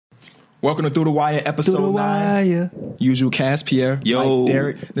Welcome to Through the Wire, episode 9. Usual cast, Pierre, Yo. Mike,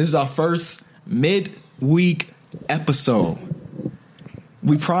 Derek. This is our first mid-week episode.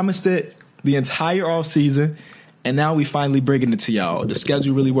 We promised it the entire off season, and now we finally bringing it to y'all. The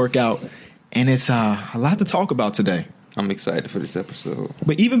schedule really worked out, and it's a lot to talk about today. I'm excited for this episode.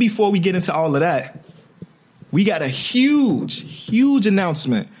 But even before we get into all of that, we got a huge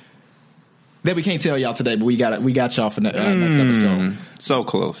announcement that we can't tell y'all today, but we got y'all for the next episode. So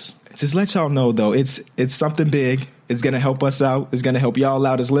close. Just let y'all know, though, it's something big. It's going to help us out. It's going to help y'all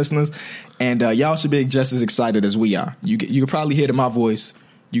out as listeners. And y'all should be just as excited as we are. You can probably hear it in my voice.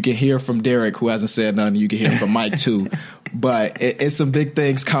 You can hear from Derek, who hasn't said nothing. You can hear from Mike, too. But it's some big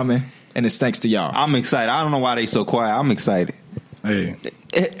things coming, and it's thanks to y'all. I'm excited. I don't know why they so quiet. I'm excited. Hey,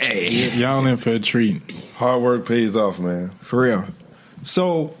 Hey. y'all in for a treat. Hard work pays off, man. For real.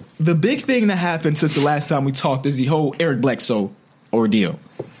 So the big thing that happened since the last time we talked is the whole Eric Bledsoe ordeal.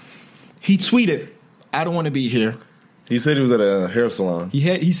 He tweeted, "I don't want to be here." He said he was at a hair salon.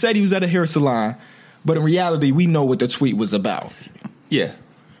 He said he was at a hair salon, but in reality, we know what the tweet was about. Yeah.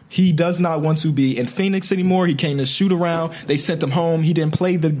 He does not want to be in Phoenix anymore. He came to shoot around. They sent him home. He didn't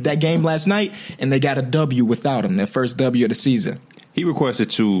play that game last night, and they got a W without him, their first W of the season. He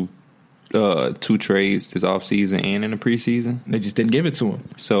requested two trades this offseason and in the preseason. They just didn't give it to him.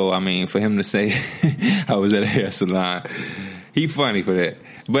 So, I mean, for him to say I was at a hair salon, he funny for that.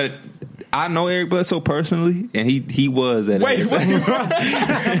 But I know Eric Bledsoe personally, and he was at a hair salon.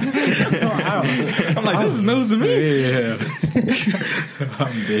 I'm like, this is news to me. Yeah.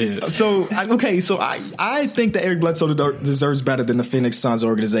 I'm dead. So I think that Eric Bledsoe deserves better than the Phoenix Suns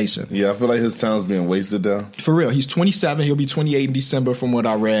organization. Yeah, I feel like his time's being wasted there. For real. He's 27. He'll be 28 in December from what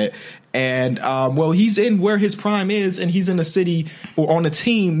I read. And, he's in where his prime is, and he's in a city or on a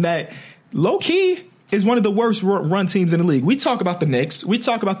team that low-key is one of the worst run teams in the league. We talk about the Knicks. We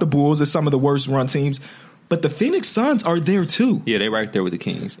talk about the Bulls as some of the worst run teams. But the Phoenix Suns are there, too. Yeah, they right there with the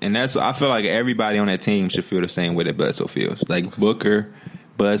Kings. And I feel like everybody on that team should feel the same way that Bledsoe feels. Like Booker,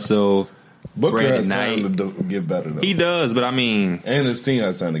 Bledsoe, Booker Brandon has Knight. time to get better, though. He does, but I mean... And his team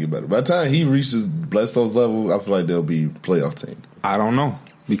has time to get better. By the time he reaches Bledsoe's level, I feel like they'll be playoff team. I don't know.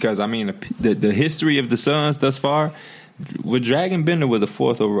 Because, I mean, the history of the Suns thus far, with Dragon Bender was a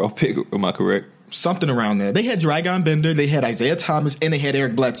 4th overall pick, am I correct? Something around there. They had Dragon Bender, they had Isaiah Thomas, and they had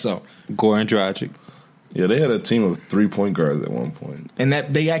Eric Bledsoe. Goran Dragic. Yeah, they had a team of 3-point guards at one point. And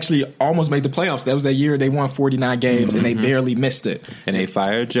that they actually almost made the playoffs. That was that year they won 49 games, and they barely missed it. And they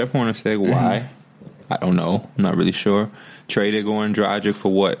fired Jeff Hornacek. Why? I don't know. I'm not really sure. Traded Goran Dragic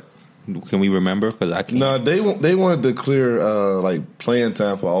for what? Can we remember? Because I can't. No, they wanted to clear playing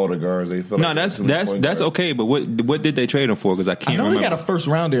time for all the guards. They felt No, like that's okay. But what did they trade him for? Because I I can't know remember. they got a first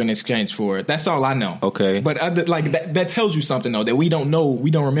rounder in exchange for it. That's all I know. Okay. But that tells you something, though, that we don't know.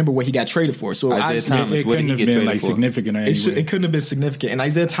 We don't remember what he got traded for. So Isaiah obviously, Thomas. It What did couldn't he have get been traded like for? significant anyway. it couldn't have been significant. And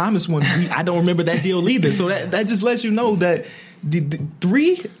Isaiah Thomas one, I don't remember that deal either. So that just lets you know that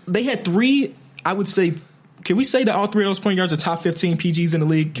they had three, I would say. Can we say that all three of those point guards are top 15 PGs in the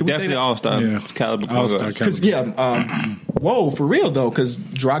league? Can we Definitely say that? all-star caliber point All-star guards. caliber. Because, whoa, for real, though, because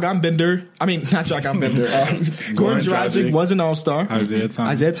Dragon Bender, not Dragon Bender, Goran Dragic was an all-star.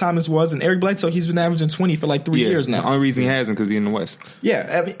 Isaiah Thomas was, and Eric Bledsoe, he's been averaging 20 for like 3 years The now. only reason he hasn't because he's in the West.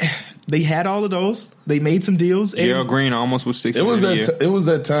 Yeah, they had all of those. They made some deals. And Gerald Green almost was 6 It was a year. it was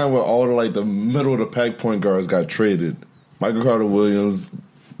that time where all the middle of the pack point guards got traded. Michael Carter Williams,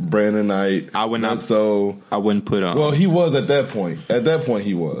 Brandon Knight. I would not. So I wouldn't put on. well, he was at that point. At that point,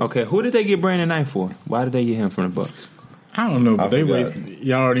 he was. Okay, who did they get Brandon Knight for? Why did they get him from the Bucks? I don't know, but I they forgot. wasted.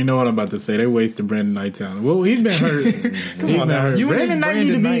 Y'all already know what I'm about to say. They wasted Brandon Knight talent. Well, he's been hurt. He's been now. hurt. You and Brandon this Knight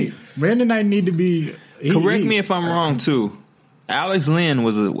need to Brandon be. Brandon Knight need to be. Correct me if I'm wrong, too. Alex Lynn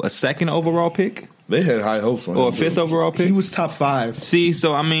was a 2nd overall pick They had high hopes on or a him. 5th overall pick? he was top 5. See,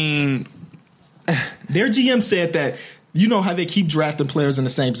 so I mean, Their GM said that, you know how they keep drafting players in the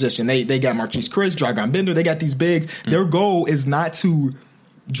same position. They got Marquise Chris, Dragon Bender. They got these bigs. Their goal is not to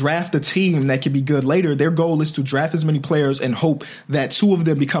draft a team that can be good later. Their goal is to draft as many players and hope that 2 of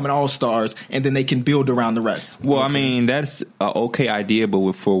them become an all-stars, and then they can build around the rest. well, I mean, that's an okay idea,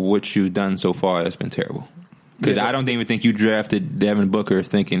 but for what you've done so far, that's been terrible. Because Yeah. I don't even think you drafted Devin Booker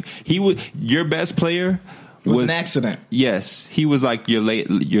thinking he would. Your best player It was an accident. Yes, he was like your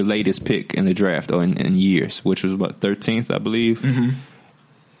latest pick in the draft or in years, which was about 13th, I believe. Mm-hmm.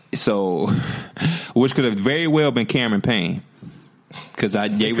 So, which could have very well been Cameron Payne, because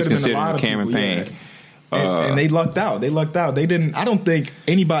they was could've been a lot considering of Cameron people, Payne. yeah. And they lucked out. They didn't. I don't think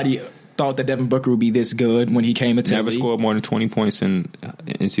anybody thought that Devin Booker would be this good when he came into Never the league. scored more than 20 points in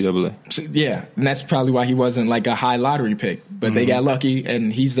NCAA. So, yeah, and that's probably why he wasn't like a high lottery pick. But they got lucky,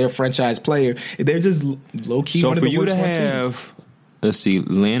 and he's their franchise player. They're just low key. So one of for the you worst to one teams. have, let's see,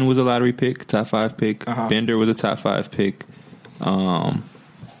 Lynn was a lottery pick, top 5 pick. Bender was a top 5 pick.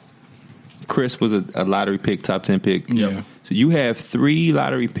 Chris was a lottery pick, top 10 pick. Yeah. So you have 3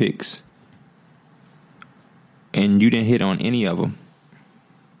 lottery picks, and you didn't hit on any of them.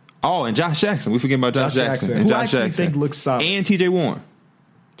 Oh, and Josh Jackson. We forget about Josh Jackson. And who Josh actually Jackson. think looks solid. And TJ Warren.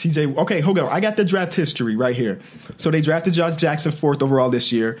 TJ, okay, hold on. I got the draft history right here. So they drafted Josh Jackson 4th overall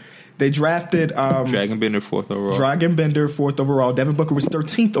this year. They drafted Dragon Bender 4th overall. Dragon Bender 4th overall. Devin Booker was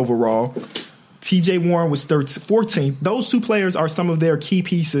 13th overall. TJ Warren was 14th. Those 2 players are some of their key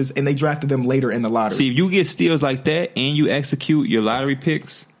pieces, and they drafted them later in the lottery. See, if you get steals like that and you execute your lottery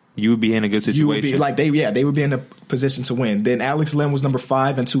picks, you would be in a good situation. You would be like they would be in a position to win. Then Alex Len was number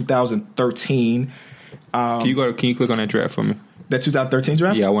 5 in 2013. Can you click on that draft for me? The 2013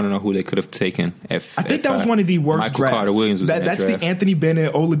 draft? Yeah, I want to know who they could have taken. I think that was one of the worst Michael drafts. Carter Williams was in that That's draft. the Anthony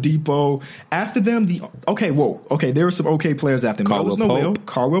Bennett, Oladipo. After them, there were some okay players after them.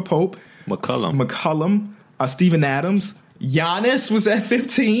 Caldwell Pope, McCollum, Steven Adams, Giannis was at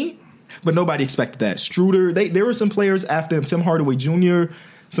 15, but nobody expected that. Struder, there were some players after him. Tim Hardaway Jr.,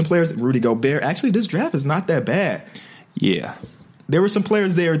 some players, Rudy Gobert. Actually, this draft is not that bad. Yeah. There were some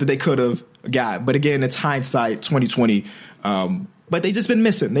players there that they could have got, but again, it's hindsight 2020. But they just been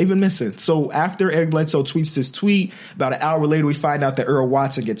missing. They've been missing. So after Eric Bledsoe tweets this tweet, about an hour later, we find out that Earl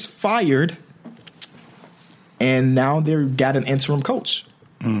Watson gets fired, and now they've got an interim coach.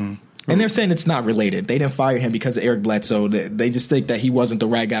 And they're saying it's not related. They didn't fire him because of Eric Bledsoe. They just think that he wasn't the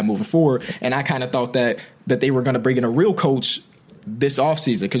right guy moving forward. And I kind of thought that they were going to bring in a real coach this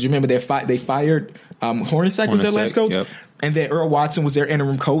offseason, because you remember they fired Hornacek was their last coach, yep. And then Earl Watson was their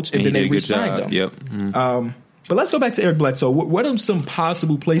interim coach, and then they re-signed him. Yep. Mm-hmm. But let's go back to Eric Bledsoe. What are some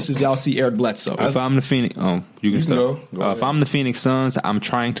possible places y'all see Eric Bledsoe? If I'm the Phoenix, you can start. Go If I'm the Phoenix Suns, I'm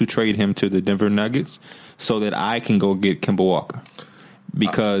trying to trade him to the Denver Nuggets so that I can go get Kemba Walker.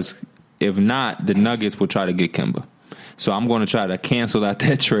 Because if not, the Nuggets will try to get Kemba. So I'm going to try to cancel out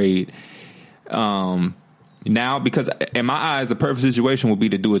that trade. Now, because in my eyes, the perfect situation would be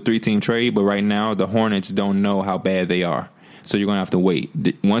to do a 3-team trade, but right now the Hornets don't know how bad they are. So you're going to have to wait.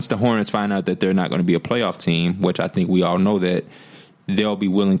 Once the Hornets find out that they're not going to be a playoff team, which I think we all know that, they'll be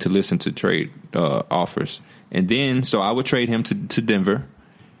willing to listen to trade offers. And then, so I would trade him to Denver,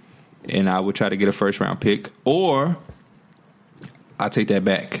 and I would try to get a first-round pick. Or, I'll take that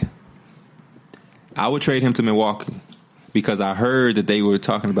back. I would trade him to Milwaukee, because I heard that they were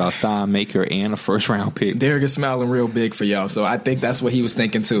talking about Thon Maker and a first-round pick. Derek is smiling real big for y'all, so I think that's what he was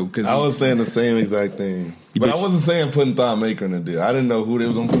thinking too. Because I was saying the same exact thing, but I wasn't saying putting Thon Maker in the deal. I didn't know who they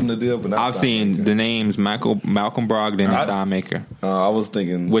was going to put in the deal, but I've seen the names Malcolm Brogdon and Thon Maker, I was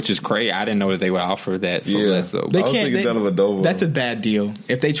thinking, which is crazy. I didn't know that they would offer that for Bledsoe. They I was can't. thinking Dellavedova. That's a bad deal.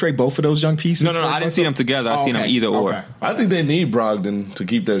 If they trade both of those young pieces, No, I didn't see them together. I seen them either or. I think they need Brogdon to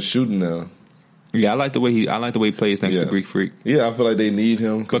keep that shooting now. Yeah, I like the way he plays next to Greek Freak. Yeah, I feel like they need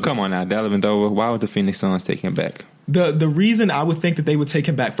him. But come on now, Dellavedova, why would the Phoenix Suns take him back? The reason I would think that they would take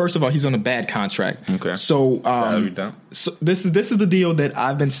him back, first of all, he's on a bad contract. Okay. So, so this is the deal that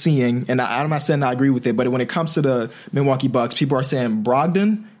I've been seeing, and I'm not saying I agree with it, but when it comes to the Milwaukee Bucks, people are saying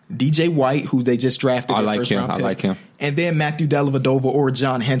Brogdon, DJ White, who they just drafted. I like him. And then Matthew Dellavedova or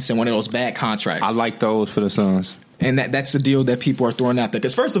John Henson, one of those bad contracts. I like those for the Suns. And that's the deal that people are throwing out there.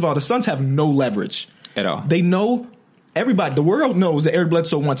 Because first of all, the Suns have no leverage at all. They know, everybody, the world knows that Eric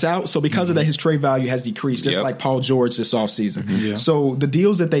Bledsoe wants out. So because of that, his trade value has decreased, just like Paul George this offseason. Yeah. So the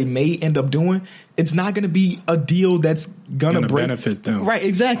deals that they may end up doing, it's not going to be a deal that's going to benefit them. Right,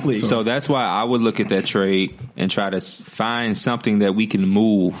 exactly. So that's why I would look at that trade and try to find something that we can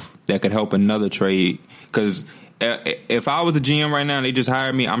move that could help another trade. Because if I was a GM right now and they just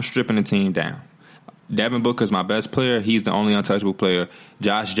hired me, I'm stripping the team down. Devin Booker's my best player. He's the only untouchable player.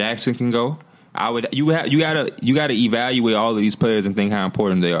 Josh Jackson can go. You gotta evaluate all of these players and think how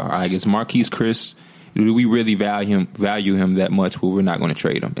important they are. I guess Marquise Chris, do we really value him that much where we're not going to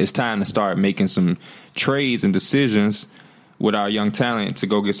trade him? It's time to start making some trades and decisions with our young talent to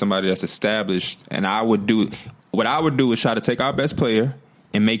go get somebody that's established. And what I would do is try to take our best player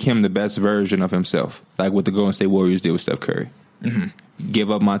and make him the best version of himself, like what the Golden State Warriors did with Steph Curry. Mm-hmm.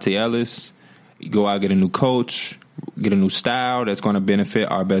 Give up Monte Ellis, go out, get a new coach, get a new style that's going to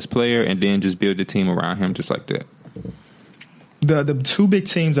benefit our best player, and then just build the team around him just like that. the two big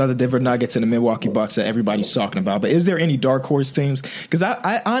teams are the Denver Nuggets and the Milwaukee Bucks that everybody's talking about. But is there any dark horse teams? Because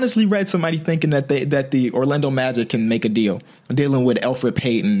I honestly read somebody thinking that the Orlando Magic can make a deal, dealing with Elfrid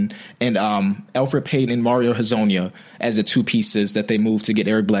Payton and Mario Hezonja as the two pieces that they moved to get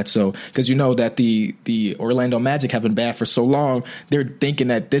Eric Bledsoe. Because you know that the Orlando Magic have been bad for so long, they're thinking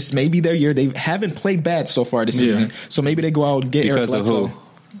that this may be their year. They haven't played bad so far this season, so maybe they go out and get Eric Bledsoe. Of who?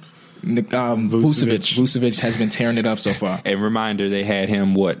 Vucevic has been tearing it up so far. And reminder, they had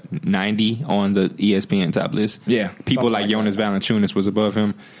him 90 on the ESPN top list. Yeah, people like Jonas Valanciunas was above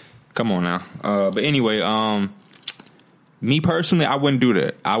him. Come on now. But anyway, me personally, I wouldn't do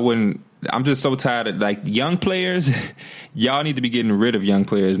that. I wouldn't. I'm just so tired of young players. Y'all need to be getting rid of young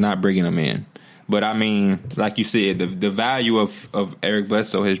players, not bringing them in. But I mean, like you said, the value of Eric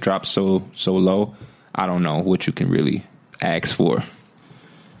Bledsoe has dropped so low. I don't know what you can really ask for.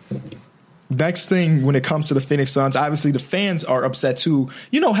 Next thing, when it comes to the Phoenix Suns, obviously the fans are upset too.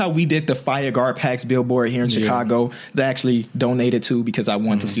 You know how we did the Fire Guard Packs billboard here in Chicago that I actually donated to because I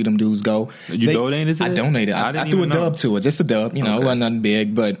want to see them dudes go. You donated to it? I donated. I threw a dub to it. Just a dub. You know, it wasn't nothing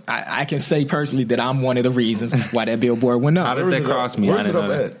big. But I can say personally that I'm one of the reasons why that billboard went up. How did that cross me? Where's it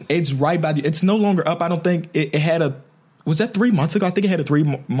up at? It's right by it's no longer up. I don't think it had a... Was that 3 months ago? I think it had a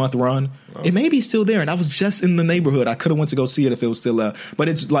 3-month run. Oh. It may be still there, and I was just in the neighborhood. I could have went to go see it if it was still there. But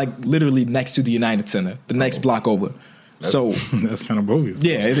it's literally next to the United Center, the next block over. That's kind of bogus.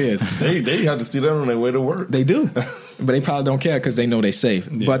 Yeah, it is. They have to see that on their way to work. They do. But they probably don't care because they know they're safe.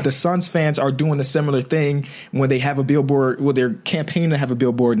 Yeah. But the Suns fans are doing a similar thing when they have a billboard. Well, they're campaigning to have a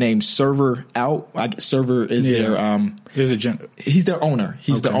billboard named Server Out. Server is their... he's their owner.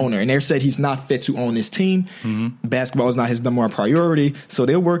 He's the owner. And they said he's not fit to own this team. Mm-hmm. Basketball is not his number one priority. So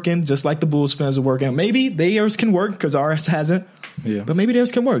they're working just like the Bulls fans are working. Maybe theirs can work because ours hasn't. Yeah. But maybe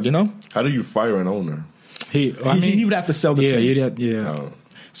theirs can work, you know? How do you fire an owner? He would have to sell the team.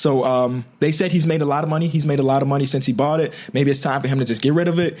 So they said he's made a lot of money. He's made a lot of money since he bought it. Maybe it's time for him to just get rid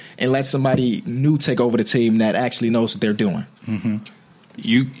of it and let somebody new take over the team that actually knows what they're doing.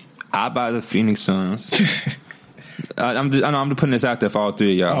 Mm-hmm. I buy the Phoenix Suns. I'm putting this out there for all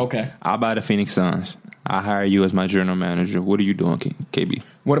three of y'all. Oh, okay. I buy the Phoenix Suns. I hire you as my general manager. What are you doing, KB?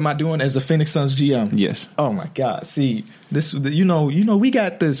 What am I doing as a Phoenix Suns GM? Yes. Oh my God. See, this. You know, we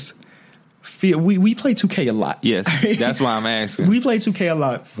got this. We play 2K a lot. Yes, that's why I'm asking. We play 2K a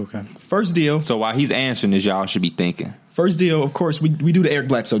lot. Okay. First deal. So while he's answering this, y'all should be thinking. First deal, of course, we do the Eric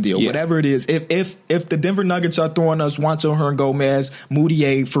Bledsoe deal. Yeah. Whatever it is. If the Denver Nuggets are throwing us Juancho Hernan-Gomez,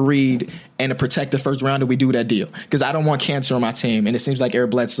 Moutier, Fareed, and a protected first rounder, we do that deal. Because I don't want cancer on my team, and it seems like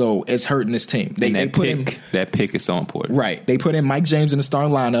Eric Bledsoe is hurting this team. That pick is so important. Right. They put in Mike James in the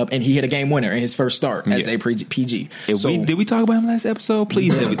starting lineup, and he hit a game winner in his first start as a PG. Did we talk about him last episode?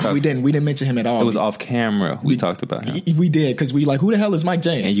 Please, we didn't. We didn't mention him at all. It was off camera. We talked about him. We did, because we who the hell is Mike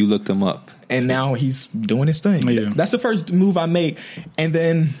James? And you looked him up. And now he's doing his thing. Yeah. That's the first move I made. And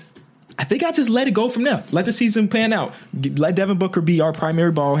then I think I just let it go from there. Let the season pan out. Let Devin Booker be our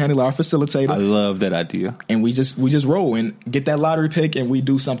primary ball handler, our facilitator. I love that idea. And we just roll and get that lottery pick and we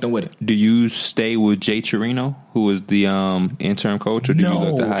do something with it. Do you stay with Jay Chirino, who is the interim coach, or do you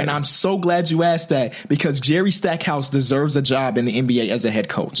look to hire? And I'm so glad you asked that because Jerry Stackhouse deserves a job in the NBA as a head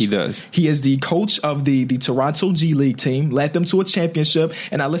coach. He does. He is the coach of the Toronto G League team, led them to a championship,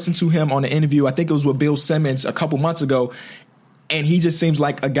 and I listened to him on an interview, I think it was with Bill Simmons a couple months ago, and he just seems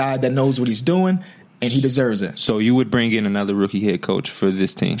like a guy that knows what he's doing, and he deserves it. So you would bring in another rookie head coach for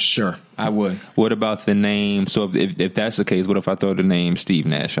this team? Sure, I would. What about the name? So if that's the case, what if I throw the name Steve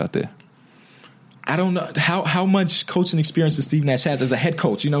Nash out there? I don't know how much coaching experience that Steve Nash has as a head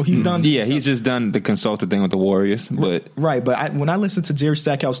coach. You know, he's done. Yeah, he's just done the consultant thing with the Warriors. But right, but when I listen to Jerry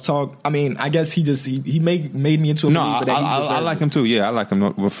Stackhouse talk, I mean, I guess he made me into a believer that he deserves. I like him too. Yeah, I like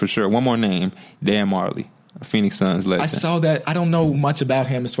him for sure. One more name, Dan Marley. Phoenix Suns legend. I saw that. I don't know much about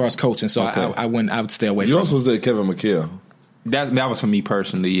him as far as coaching, so okay. I would stay away from him. You also said Kevin McHale. That was for me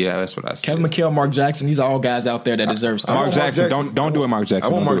personally. Yeah, that's what I said. Kevin McHale, Mark Jackson, these are all guys out there that deserve stuff. Mark Jackson, don't do it, Mark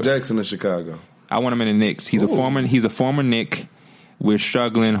Jackson. I want Mark Jackson in Chicago. I want him in the Knicks. He's a former Knick. We're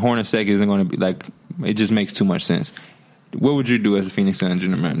struggling. Hornacek isn't going to be it just makes too much sense. What would you do as a Phoenix Suns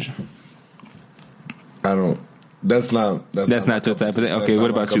general manager? That's not your type of thing. Okay,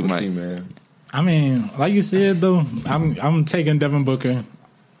 what about you, Mike? Team, man. I mean, like you said, though, I'm taking Devin Booker.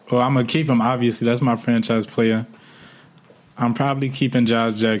 Well, I'm going to keep him, obviously. That's my franchise player. I'm probably keeping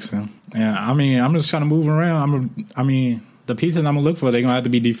Josh Jackson. And, I mean, I'm just trying to move around. The pieces I'm going to look for, they're going to have to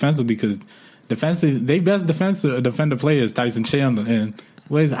be defensively because defensively, their best defender player is Tyson Chandler. And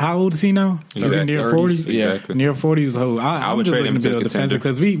How old is he now? Is he near 40? Exactly. Near 40 so I'm would just trade looking him to to build a defensive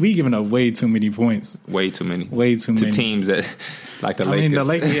contender. because we giving up way too many points. Way too many. To teams that like the I Lakers.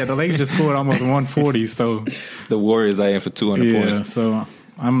 mean, the Lakers just scored almost 140. So the Warriors are in for 200 points. So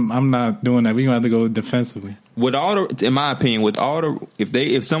I'm not doing that. We're gonna have to go defensively. With all the, in my opinion,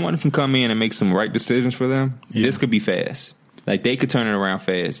 if someone can come in and make some right decisions for them, this could be fast. Like they could turn it around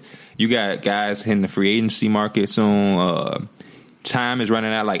fast. You got guys hitting the free agency market soon. Time is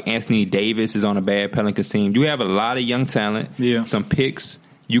running out. Like Anthony Davis is on a bad Pelicans team. You have a lot of young talent. Yeah. Some picks.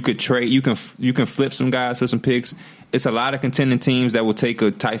 You could trade. You can flip some guys for some picks. It's a lot of contending teams that will take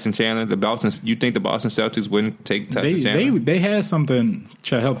a Tyson Chandler. You think the Boston Celtics wouldn't take Tyson Chandler? They had something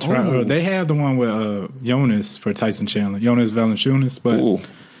to help try. They had the one with Jonas for Tyson Chandler, Jonas Valanciunas. But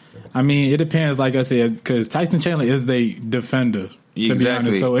I mean, it depends. Like I said, because Tyson Chandler is the defender. To be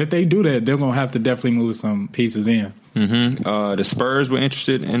honest, so if they do that, they're gonna have to definitely move some pieces in. Mm-hmm. The Spurs were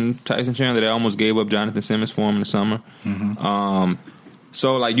interested in Tyson Chandler. They almost gave up Jonathan Simmons for him in the summer. Mm-hmm.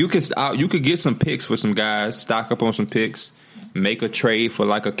 So like you could get some picks for some guys, stock up on some picks, make a trade for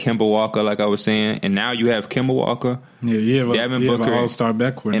like a Kemba Walker, like I was saying, and now you have Kemba Walker, Devin Booker, an all-star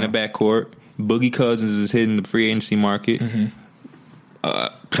backcourt in the backcourt. Boogie Cousins is hitting the free agency market. Mm-hmm.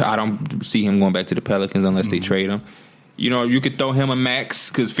 I don't see him going back to the Pelicans unless they trade him. You know, you could throw him a max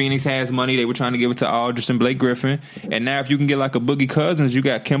because Phoenix has money. They were trying to give it to Aldridge and Blake Griffin. And now if you can get like a Boogie Cousins, you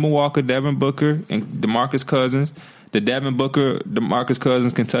got Kemba Walker, Devin Booker, and DeMarcus Cousins. The Devin Booker, DeMarcus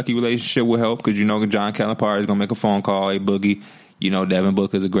Cousins, Kentucky relationship will help because you know John Calipari is going to make a phone call. Hey, Boogie, you know Devin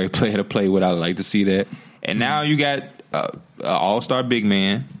Booker is a great player to play with. I like to see that. And now you got an all-star big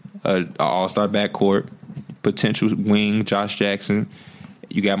man, an all-star backcourt, potential wing, Josh Jackson.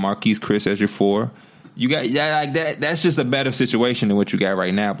 You got Marquise Chris as your 4. You got like that. That's just a better situation than what you got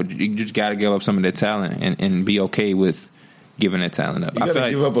right now. But you just got to give up some of that talent and be okay with giving that talent up. You got to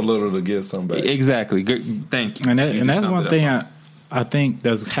give up a little to get something back. Exactly. Good. Thank you. And that's one thing I think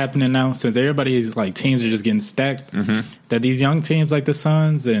that's happening now since everybody is like teams are just getting stacked. Mm-hmm. That these young teams like the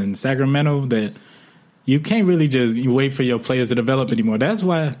Suns and Sacramento that. You can't really just wait for your players to develop anymore. That's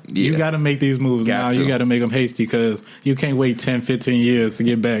why you got to make these moves now. You got to make them hasty because you can't wait 10, 15 years to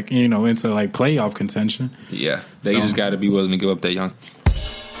get back, into like playoff contention. Yeah, they just got to be willing to give up that young.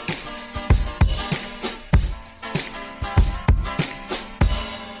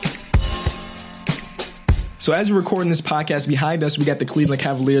 So as we're recording this podcast, behind us we got the Cleveland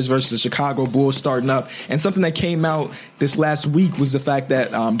Cavaliers versus the Chicago Bulls starting up. And something that came out this last week was the fact that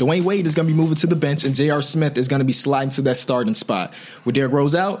Dwayne Wade is going to be moving to the bench and J.R. Smith is going to be sliding to that starting spot. With Derrick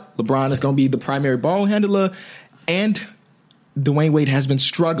Rose out, LeBron is going to be the primary ball handler, and Dwayne Wade has been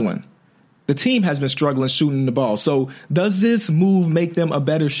struggling. The team has been struggling shooting the ball. So does this move make them a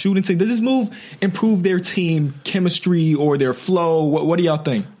better shooting team? Does this move improve their team chemistry or their flow? What do y'all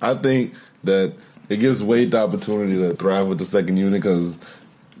think? I think that it gives Wade the opportunity to thrive with the second unit because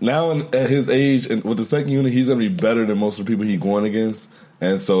now at his age and with the second unit, he's going to be better than most of the people he's going against.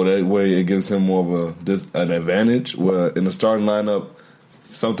 And so that way it gives him more of an advantage where in the starting lineup,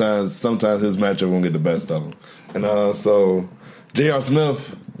 sometimes his matchup won't get the best of him. And so J.R.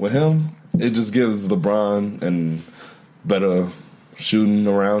 Smith, with him, it just gives LeBron and better shooting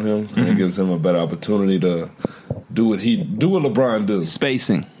around him. And it gives him a better opportunity to do what LeBron do.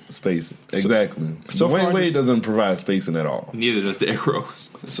 Spacing. Exactly. So Dwayne Wade doesn't provide spacing at all. Neither does Derrick Rose.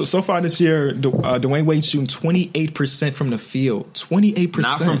 So far this year, Dwayne Wade's shooting 28% from the field. 28%.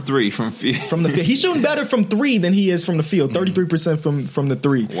 Not from 3, from field. From the field. He's shooting better from 3 than he is from the field. 33% from the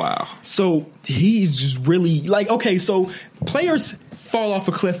 3. Wow. So he's just really so players fall off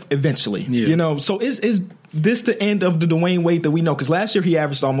a cliff eventually. Yeah. So is this the end of the Dwayne Wade that we know? Because last year he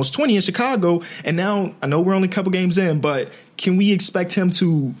averaged almost 20 in Chicago, and now I know we're only a couple games in, but can we expect him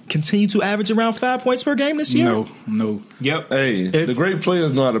to continue to average around 5 points per game this year? No. Yep. Hey, the great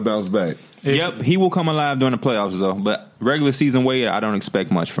players know how to bounce back. Yep, he will come alive during the playoffs though. But regular season Wade, I don't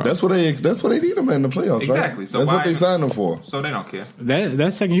expect much from. That's what they need him in the playoffs, exactly. Right? So that's what they signed him for. So they don't care.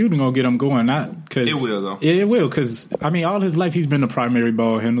 That second unit gonna get him going, not because it will though. It will because all his life he's been the primary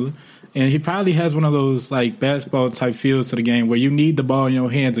ball handler, and he probably has one of those like basketball type feels to the game where you need the ball in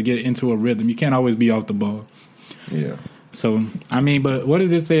your hands to get into a rhythm. You can't always be off the ball. Yeah. So, but what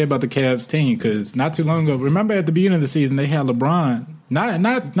does it say about the Cavs team? Because not too long ago, remember at the beginning of the season, they had LeBron,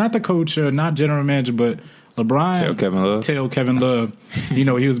 not the coach or not general manager, but LeBron tell Kevin Love, he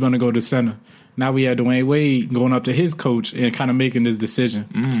was going to go to center. Now we had Dwayne Wade going up to his coach and kind of making this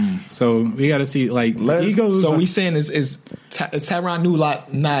decision. So we got to see, he goes. So we saying is Tyronn Lue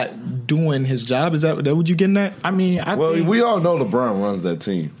not doing his job? Is that what you getting at? I mean, we all know LeBron runs that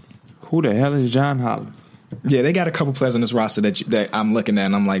team. Who the hell is John Holland? Yeah, they got a couple players on this roster that I'm looking at,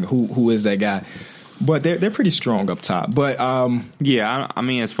 and I'm like, who is that guy? But they're pretty strong up top. But yeah, I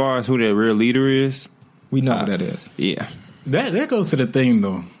mean, as far as who the real leader is, we know who that is. Yeah, that goes to the thing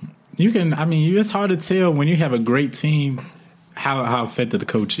though. You can, I mean, it's hard to tell when you have a great team how effective the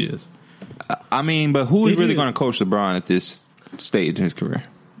coach is. I mean, but who is really going to coach LeBron at this stage in his career?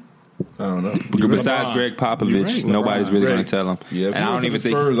 I don't know. Besides Greg Popovich, right, nobody's really going to tell him. Yeah, if and I don't even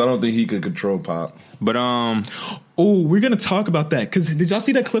think. Spurs, I don't think he could control Pop. But we're gonna talk about that because did y'all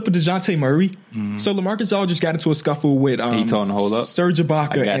see that clip of DeJounte Murray? Mm-hmm. So LaMarcus Aldridge got into a scuffle with he told him to hold up. Serge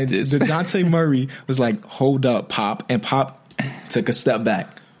Ibaka, and this. DeJounte Murray was like, "Hold up, Pop," and Pop took a step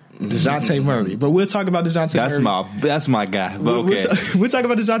back. DeJounte Murray, but we'll talk about DeJounte Murray. That's my guy. But okay, we'll talk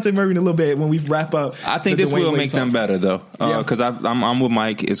about DeJounte Murray in a little bit when we wrap up. I think this will make them better though, because I'm with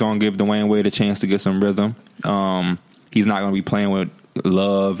Mike. It's going to give Dwayne Wade a chance to get some rhythm. He's not going to be playing with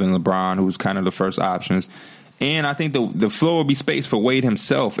Love and LeBron, who's kind of the first options. And I think the floor will be space for Wade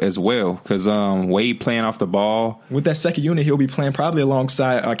himself as well, because Wade playing off the ball. With that second unit, he'll be playing probably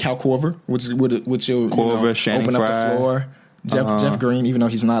alongside Cal Korver, which will open up the floor. Jeff Green, even though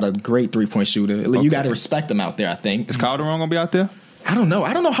he's not a great 3-point shooter, you got to respect him out there, I think. Is Calderon going to be out there? I don't know.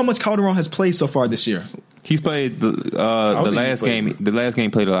 I don't know how much Calderon has played so far this year. He's played the last game. The last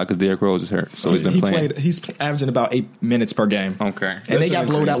game played a lot because Derrick Rose is hurt, so he's been playing. He's averaging about 8 minutes per game. Okay, and they got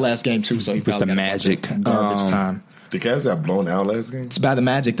blown out last game too, so he probably the Magic garbage time. The Cavs got blown out last game. It's by the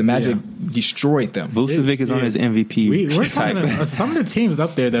Magic. The Magic destroyed them. Vucevic is on his MVP. We're talking some of the teams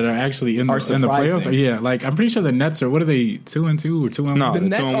up there that are actually in the playoffs. Yeah, like I'm pretty sure the Nets are. What are they? 2-2 or 2-1? No, the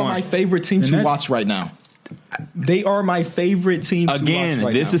Nets are my favorite team to watch right now. They are my favorite team to watch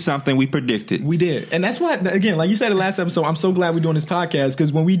right this now. is something we predicted. We did. And that's why, again, like you said in the last episode, I'm so glad we're doing this podcast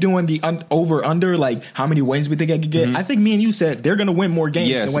because when we doing the over-under, like how many wins we think I could get, I think me and you said they're going to win more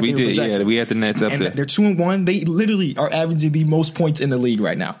games than what we they did. projected. Yeah, we had the Nets up there. They're 2-1. They literally are averaging the most points in the league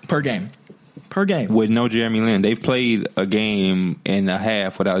right now per game. With no Jeremy Lin. They've played a game and a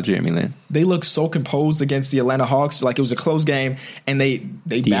half without Jeremy Lin. They looked so composed against the Atlanta Hawks, like it was a close game, and they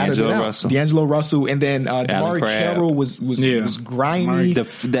battered it out. D'Angelo Russell, and then DeMar Carroll was grimy.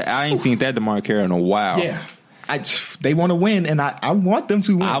 I ain't seen that DeMar Carroll in a while. Yeah. They want to win, and I want them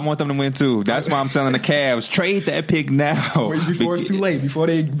to win. I want them to win too. That's why I'm telling the Cavs, trade that pick now. Before it's too late, before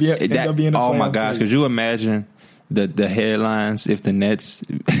they end up being in the playoffs. Oh my gosh, could you imagine the headlines if the Nets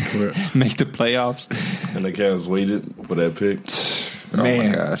make the playoffs and the Cavs waited for that pick? Oh my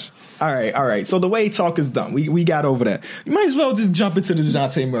gosh. All right. So the Wade talk is done. We got over that. You might as well just jump into the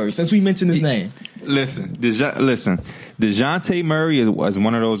DeJounte Murray since we mentioned his name. Listen. DeJounte Murray was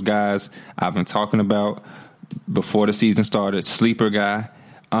one of those guys I've been talking about before the season started. Sleeper guy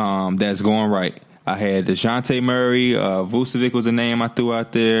that's going right. I had DeJounte Murray. Vucevic was a name I threw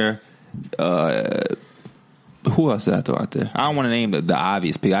out there. Who else did I throw out there? I don't want to name the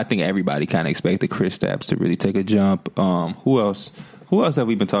obvious pick. I think everybody kind of expected Kristaps to really take a jump. Who else? Who else have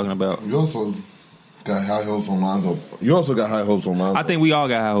we been talking about? You also got high hopes on Lonzo. I think we all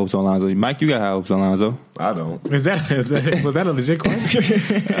got high hopes on Lonzo. Mike, you got high hopes on Lonzo. I don't. Was that a legit question?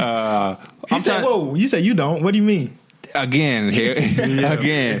 You said you don't. What do you mean? Again.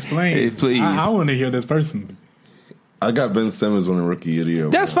 Explain. Please. I want to hear this person. I got Ben Simmons winning Rookie of the Year.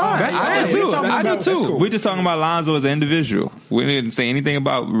 That's fine. I do too. That's cool. We're just talking about Lonzo as an individual. We didn't say anything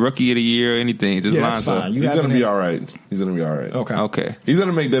about Rookie of the Year or anything. Just Lonzo. He's going to be all right. Okay. He's going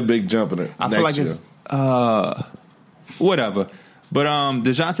to make that big jump in it. I feel like it's whatever. But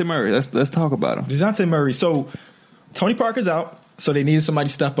DeJounte Murray. Let's talk about him. DeJounte Murray. So Tony Parker's out. So they needed somebody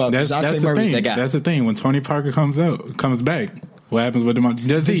to step up. DeJounte Murray's that guy. That's the thing. When Tony Parker comes back. What happens with DeJounte?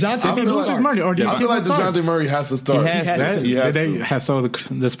 Does he lose Murray, or do you I feel like DeJounte Murray has to start. He has to. So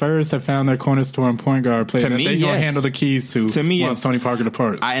the Spurs have found their cornerstone point guard player that they're going to handle the keys to once Tony Parker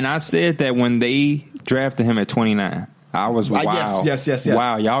departs. And I said that when they drafted him at 29. I was wow. Yes.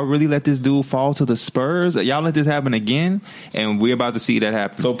 Wow, y'all really let this dude fall to the Spurs? Y'all let this happen again? And we're about to see that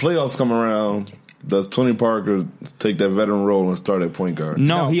happen. So playoffs come around. Does Tony Parker take that veteran role and start at point guard?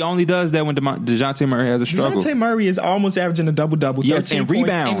 No, he only does that when DeJounte Murray has a struggle. DeJounte Murray is almost averaging a double-double. Yes, and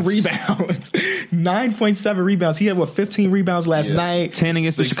rebounds. 9.7 rebounds. He had, 15 rebounds last night? 10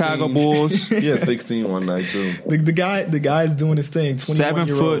 against 16. The Chicago Bulls. Yeah, 16 one night, too. The guy is doing his thing.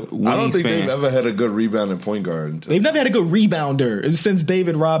 7-foot wingspan. I don't think they've ever had a good rebounding point guard. They've never had a good rebounder since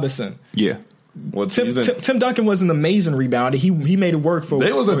David Robinson. Yeah. Tim Duncan was an amazing rebounder. He made it work for.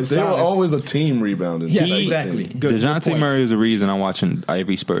 They were always a team rebounding. Yeah, exactly. DeJounte Murray is the reason I'm watching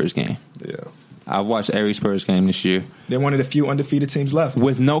every Spurs game. Yeah, I've watched every Spurs game this year. They're one of the few undefeated teams left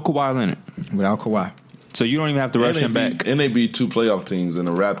with no Kawhi Leonard. Without Kawhi, so you don't even have to rush him back. And they beat 2 playoff teams, and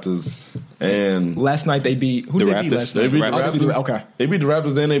the Raptors And last night they beat who The did they beat Raptors. last they night? beat the Raptors. Raptors. Okay. They beat the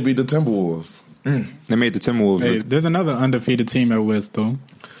Raptors and they beat the Timberwolves. They made the Timberwolves. Hey, look- there's another undefeated team at West though.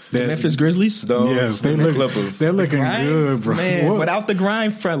 The Memphis Grizzlies. Yes, they look. Clippers. They're looking Grind? good, bro. Man, What? without the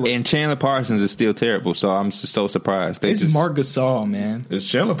grind, fellas. and Chandler Parsons is still terrible, so I'm just so surprised. They It's just Marc Gasol, man. Is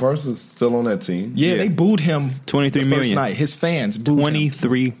Chandler Parsons still on that team? Yeah, Yeah. they booed him 23 the first million. night. His fans booed him.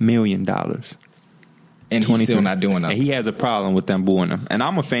 $23 million. And he's still not doing nothing. And he has a problem with them booing him. And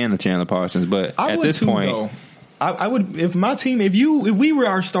I'm a fan of Chandler Parsons, but I at would this too, point, though. I would, if my team, if we were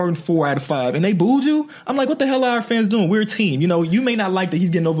our starting 4 out of 5 and they booed you, I'm like, what the hell are our fans doing? We're a team. You know, you may not like that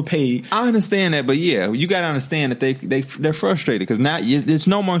he's getting overpaid. I understand that, but yeah, you got to understand that they're frustrated because now there's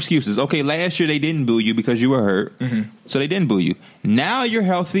no more excuses. Okay, last year they didn't boo you because you were hurt, so they didn't boo you. Now you're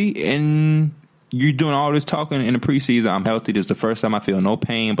healthy and you're doing all this talking in the preseason. I'm healthy. This is the first time I feel no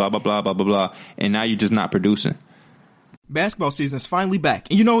pain. Blah blah blah blah blah blah. And now you're just not producing. Basketball season is finally back,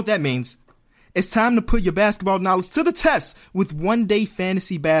 and you know what that means. It's time to put your basketball knowledge to the test with one-day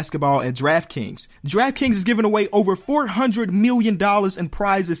fantasy basketball at DraftKings. DraftKings is giving away over $400 million in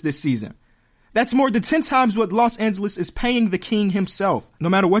prizes this season. That's more than 10 times what Los Angeles is paying the king himself. No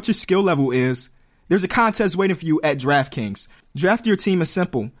matter what your skill level is, there's a contest waiting for you at DraftKings. Draft your team is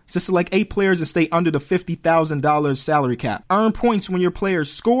simple. Just select 8 players and stay under the $50,000 salary cap. Earn points when your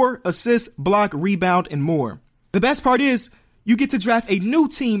players score, assist, block, rebound, and more. The best part is, you get to draft a new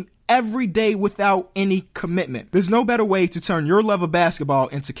team every day without any commitment. There's no better way to turn your love of basketball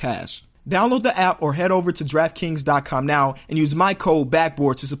into cash. Download the app or head over to DraftKings.com now and use my code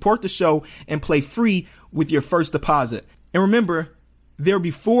BACKBOARD to support the show and play free with your first deposit. And remember, there'll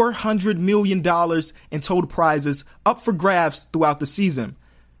be $400 million in total prizes up for grabs throughout the season.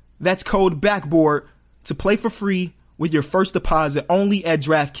 That's code BACKBOARD to play for free with your first deposit only at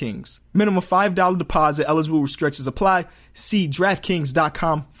DraftKings. Minimum $5 deposit, eligible restrictions apply. See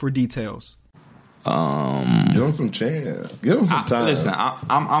DraftKings.com for details. Give him some chance. Give him some time. Listen,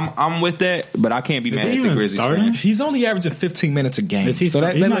 I'm with that, but I can't be mad he at the even Grizzlies. starting? fan. He's only averaging 15 minutes a game. Is he so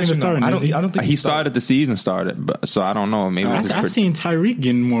that, he's that not lets even you know. starting, I is he? don't think He started the season started, but so I don't know. Maybe this is I've seen Tyreek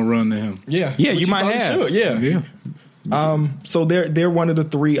getting more run than him. Yeah, Yeah, which you he might probably have. should, yeah. So they're one of the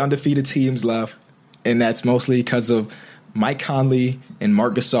 3 undefeated teams left, and that's mostly because of Mike Conley and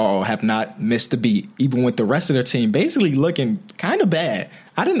Marc Gasol have not missed a beat, even with the rest of their team basically looking kind of bad.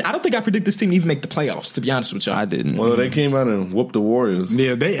 I don't think I predict this team to even make the playoffs, to be honest with you. I didn't. Well, they came out and whooped the Warriors.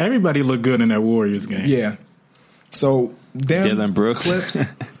 Yeah, everybody looked good in that Warriors game. Yeah. So them Dylan Brooks.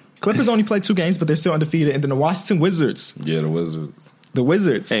 Clippers only played 2 games, but they're still undefeated. And then the Washington Wizards. Yeah, the Wizards. The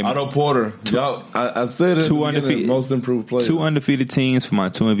Wizards. Hey, Otto Porter. Y'all, I said it. Two undefeated- most improved player. 2 undefeated teams for my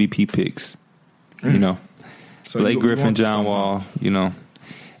 2 MVP picks. You know, So Blake you Griffin, want John some- Wall. You know,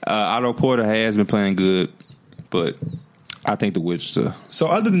 Otto Porter has been playing good, but I think the Wizards are. So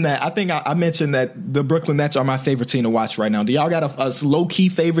other than that, I think I mentioned that the Brooklyn Nets are my favorite team to watch right now. Do y'all got a low-key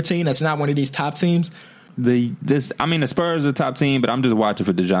favorite team that's not one of these top teams? The Spurs are the top team, but I'm just watching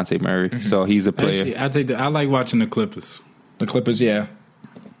for DeJounte Murray. So he's a player. Actually, I like watching the Clippers. The Clippers, yeah.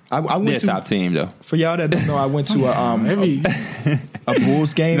 I They're went a to, top team though. for y'all that don't know, I went to a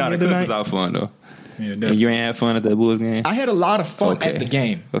Bulls game No, the the other Clippers night. out fun though. Yeah, And you ain't have fun at the Bulls game. I had a lot of fun Okay. at the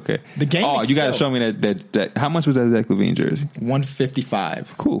game. Okay. The game Oh, you got to itself. show me that. How much was that Zach LaVine jersey? $155.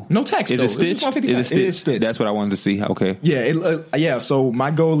 Cool. No tax, Is though. it It's just stitched? $155. It is stitched. It is stitched. That's what I wanted to see. Okay. Yeah, so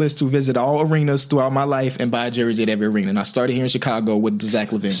my goal is to visit all arenas throughout my life and buy a jersey at every arena. And I started here in Chicago with Zach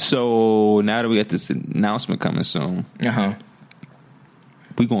LaVine. So now that we got this announcement coming soon, Uh-huh.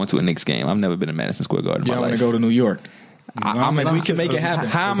 we going to a Knicks game. I've never been to Madison Square Garden in Yeah, I my want life. to go to New York. I'm a, we can make it happen.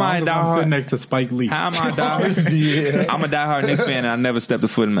 How As am I long as I'm sitting diehard? next to Spike Lee. How am I diehard? I'm a diehard Knicks fan, and I never stepped a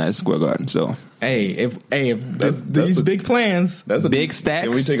foot in Madison Square Garden. So Hey, if That's these a- big plans, That's a Big stacks.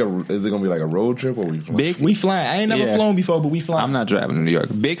 Can we take is it going to be like a road trip or we flying? big. we flying. I ain't never Yeah. flown before, but we flying. I'm not driving to New York.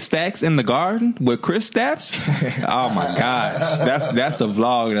 Big stacks in the Garden with Chris Stapps. Oh my gosh, that's a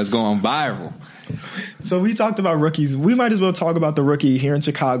vlog that's going viral. So we talked about rookies. We might as well talk about the rookie here in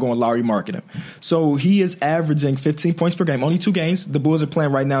Chicago and Lauri Markkanen. So he is averaging 15 points per game. Only 2 games. The Bulls are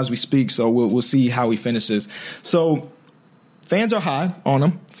playing right now as we speak, so we'll see how he finishes. So fans are high on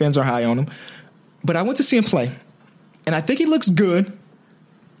him. But I went to see him play, and I think he looks good.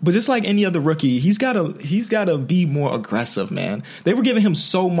 But just like any other rookie, he's got to be more aggressive, man. They were giving him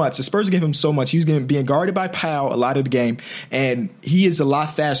so much. The Spurs were giving him so much. He was being guarded by Powell a lot of the game, and he is a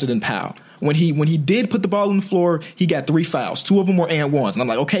lot faster than Powell. When he did put the ball on the floor, he got 3 fouls. 2 of them were and ones. And I'm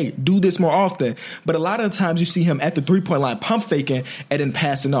like, okay, do this more often. But a lot of the times you see him at the 3-point line pump faking and then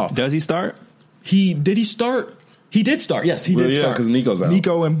passing off. Does he start? Did he start? He did start. Yes, he Well, did yeah, start. 'cause Nico's out.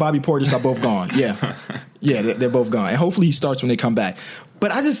 Nico and Bobby Portis are both gone. Yeah. Yeah, they're both gone. And hopefully he starts when they come back.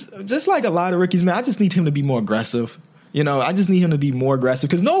 But I just like a lot of rookies, man, I just need him to be more aggressive. You know, I just need him to be more aggressive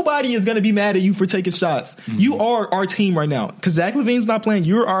because nobody is going to be mad at you for taking shots. Mm-hmm. You are our team right now. Because Zach LaVine's not playing,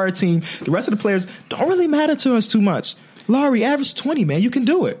 you're our team. The rest of the players don't really matter to us too much. Lowry, average 20, man. You can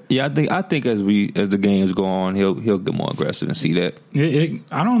do it. Yeah, I think as the games go on, he'll get more aggressive and see that.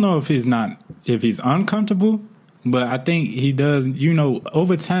 I don't know if he's uncomfortable, but I think he does. You know,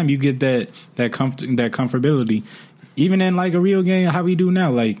 over time you get that comfortability. Even in like a real game, how we do now,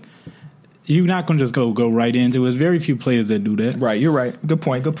 like. You're not going to just go right into it. There's very few players that do that. Right, you're right. Good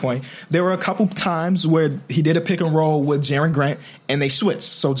point. There were a couple times where he did a pick and roll with Jaren Grant, and they switched.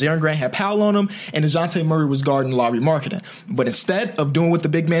 So Jaren Grant had Powell on him, and DeJounte Murray was guarding Lauri Markkanen. But instead of doing what the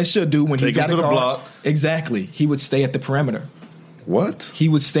big man should do when he got a guard, block. Exactly, he would stay at the perimeter. What? He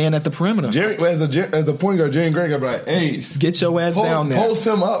would stand at the perimeter. As a point guard, Jaren Grant got like, hey, get your ass down there. Post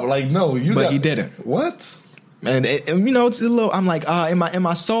him up. Like, no, he didn't. What? And you know, it's a little. I'm like, in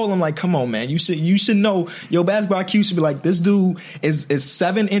my soul, I'm like, come on, man. You should know your basketball IQ should be like, this dude is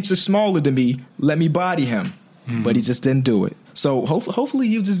 7 inches smaller than me. Let me body him. Mm-hmm. But he just didn't do it. So hopefully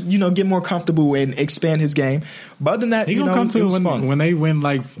you just get more comfortable and expand his game. But other than that, he gonna come to when they win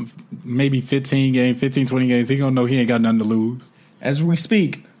like maybe 15, 20 games. He gonna know he ain't got nothing to lose. As we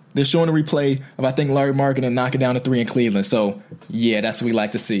speak, they're showing a replay of I think Lauri Markkanen knocking down a 3 in Cleveland. So yeah, that's what we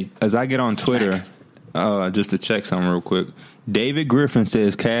like to see. As I get on Twitter. Just to check something real quick. David Griffin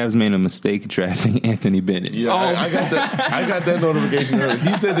says Cavs made a mistake drafting Anthony Bennett. Yeah, I got that notification earlier.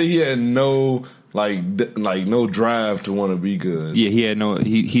 He said that he had no no drive to want to be good. Yeah, he had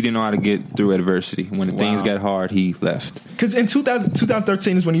he didn't know how to get through adversity. When things got hard, he left. Because in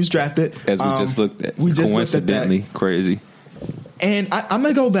 2013 is when he was drafted. As we just looked at. Coincidentally, crazy. And I'm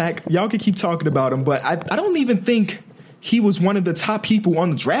going to go back. Y'all can keep talking about him, but I don't even think he was one of the top people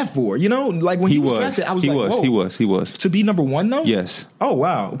on the draft board. You know, like when he was drafted, I was whoa. He was. To be number 1, though? Yes. Oh,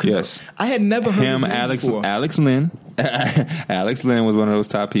 wow. Yes. I had never heard of him, Alex Lynn. Alex Lynn was one of those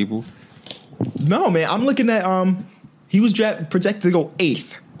top people. No, man. I'm looking at, he was projected to go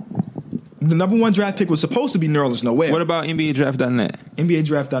 8th. The number 1 draft pick was supposed to be Nerlens Noel. What about NBA Draft.net? NBA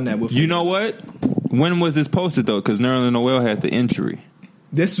Draft.net. You know what? When was this posted, though? Because Nerlens Noel had the injury.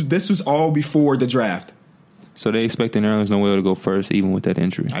 This was all before the draft. So they expected Nerlens Noel to go first, even with that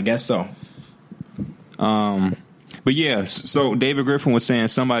injury. I guess so. But yeah, so David Griffin was saying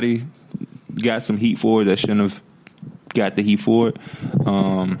somebody got some heat for it that shouldn't have got the heat for it.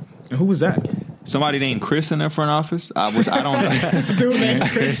 Who was that? Somebody named Chris in their front office. I don't know. Just a dude named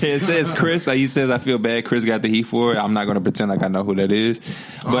Chris. It says Chris. He says, I feel bad. Chris got the heat for it. I'm not going to pretend like I know who that is.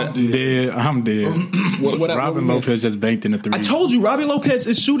 But I'm dead. Robin Lopez just banked in the 3. I told you, Robin Lopez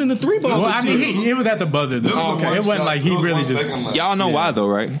is shooting the 3 ball. Well, I mean, it was at the buzzer. Okay. It wasn't like he really just. Y'all know why, though,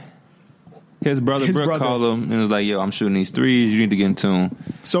 right? His brother Brooke called him and was like, yo, I'm shooting these 3s. You need to get in tune.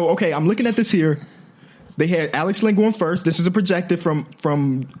 So, okay, I'm looking at this here. They had Alex Lynn going first. This is a projected from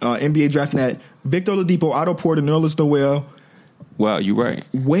NBA Draft.net. Victor Oladipo, Otto Porter, Nerlens Noel. Well, you're right.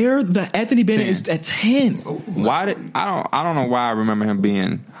 Where the Anthony Bennett 10. Is at 10. Why I don't know why I remember him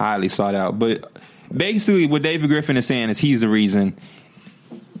being highly sought out, but basically what David Griffin is saying is he's the reason.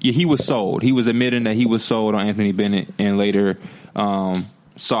 Yeah, he was sold. He was admitting that he was sold on Anthony Bennett, and later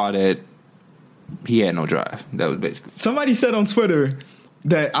saw that he had no drive. That was basically. Somebody said on Twitter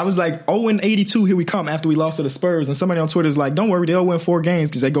that I was like, 0-82, here we come after we lost to the Spurs. And somebody on Twitter is like, don't worry, they'll win 4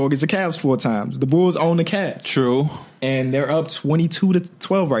 games because they go against the Cavs 4 times. The Bulls own the Cavs. True. And they're up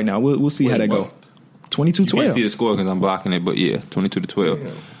 22-12 right now. We'll see how that go. 22-12. You can't see the score because I'm blocking it, but yeah, 22-12.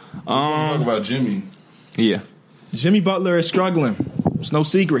 Yeah. Talk about Jimmy. Yeah. Jimmy Butler is struggling. It's no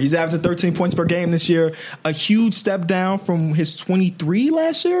secret. He's averaging 13 points per game this year. A huge step down from his 23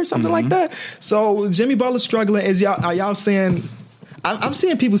 last year or something like that. So Jimmy Butler's struggling. Are y'all saying... I'm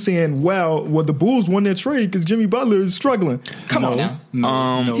seeing people saying, well, the Bulls won their trade because Jimmy Butler is struggling. Come on now.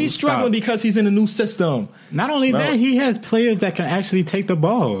 No, he's struggling because he's in a new system. Not only that, he has players that can actually take the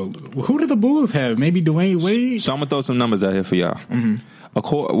ball. Who do the Bulls have? Maybe Dwayne Wade? So I'm going to throw some numbers out here for y'all.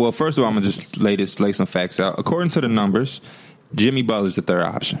 Mm-hmm. Well, first of all, I'm going to just lay some facts out. According to the numbers, Jimmy Butler's the 3rd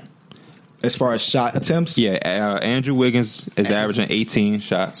option. As far as shot attempts? Yeah, Andrew Wiggins is averaging 18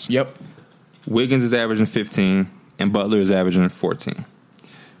 shots. Yep. Wiggins is averaging 15. And Butler is averaging 14.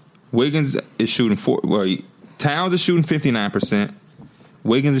 Wiggins is shooting Towns is shooting 59%.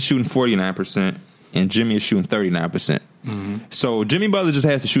 Wiggins is shooting 49%. And Jimmy is shooting 39%. Mm-hmm. So Jimmy Butler just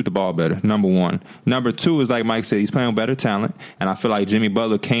has to shoot the ball better, number 1. Number 2 is, like Mike said, he's playing with better talent. And I feel like Jimmy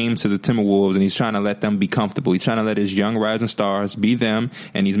Butler came to the Timberwolves and he's trying to let them be comfortable. He's trying to let his young rising stars be them.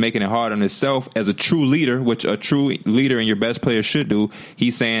 And he's making it hard on himself as a true leader, which a true leader and your best player should do.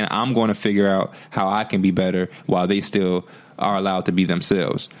 He's saying, I'm going to figure out how I can be better while they still are allowed to be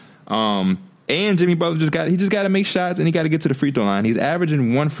themselves. And Jimmy Butler just got to make shots, and he got to get to the free throw line. He's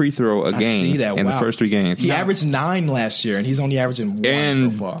averaging 1 free throw a game in the first 3 games. He averaged 9 last year, and he's only averaging 1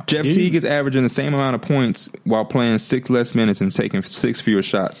 so far. Jeff Teague is averaging the same amount of points while playing 6 less minutes and taking 6 fewer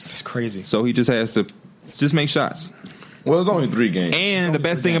shots. It's crazy. So he just has to just make shots. Well, it's only 3 games. And the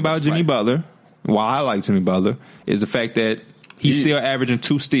best thing about Jimmy Butler, why I like Jimmy Butler, is the fact that he's still averaging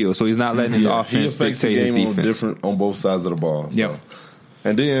 2 steals, so he's not letting his offense dictate his defense. Different on both sides of the ball. So. Yep.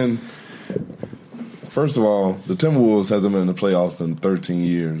 And then, first of all, the Timberwolves hasn't been in the playoffs in 13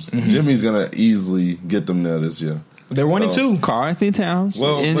 years. Mm-hmm. Jimmy's going to easily get them there this year. They're 1-2. Karl-Anthony Towns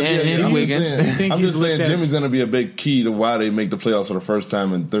and Wiggins. I'm just saying Jimmy's going to be a big key to why they make the playoffs for the first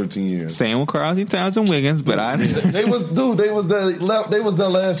time in 13 years. Same with Karl-Anthony Towns and Wiggins, but they was there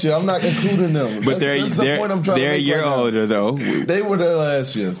last year. I'm not including them. But they're a year older though. They were there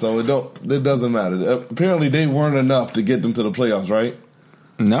last year, so it doesn't matter. Apparently, they weren't enough to get them to the playoffs, right?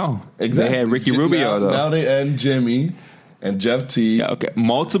 No, exactly. They had Ricky Rubio though. Now they add Jimmy. And Jeff Teague. Yeah, okay,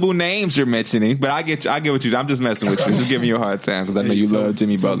 multiple names you're mentioning, but I get what you. I'm just messing with you, just giving you a hard time because I know you love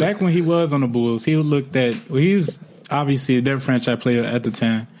Jimmy Butler. Back when he was on the Bulls, he looked at. He was obviously their franchise player at the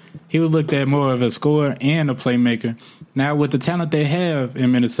time. He was looked at more of a scorer and a playmaker. Now with the talent they have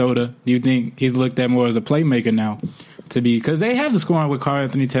in Minnesota, do you think he's looked at more as a playmaker now? Because they have the scoring with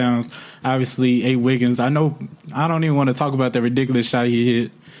Karl-Anthony Towns, obviously A. Wiggins. I know I don't even want to talk about that ridiculous shot he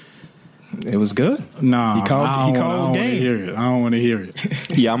hit. It was good. No, he called the game. I don't want to hear it.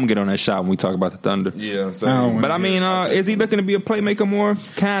 Yeah, I'm gonna get on that shot when we talk about the Thunder. Yeah, but I mean, is he looking to be a playmaker more?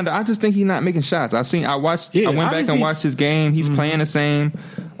 Kinda. I just think he's not making shots. I went back and watched his game. He's playing the same.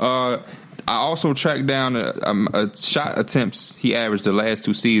 I also tracked down a shot attempts he averaged the last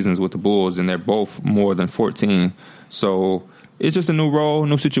 2 seasons with the Bulls, and they're both more than 14. So it's just a new role,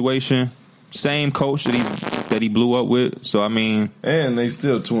 new situation. Same coach that he blew up with. So I mean, and they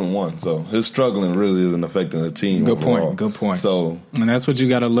still 2-1. So his struggling really isn't affecting the team. Good overall. point. So, and that's what you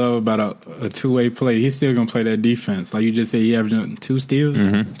got to love about a 2-way play. He's still gonna play that defense, like you just said. He averaging 2 steals.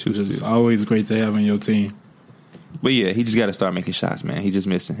 2 steals. It's always great to have on your team. But yeah, he just got to start making shots, man. He just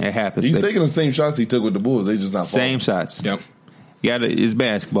missing. It happens. He's taking the same shots he took with the Bulls. They just not same falling. shots. Yep. It's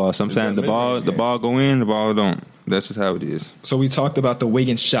basketball. Sometimes the ball go in, the ball don't. That's just how it is. So we talked about the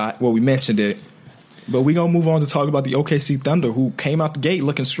Wiggins shot. Well, we mentioned it. But we're going to move on to talk about the OKC Thunder, who came out the gate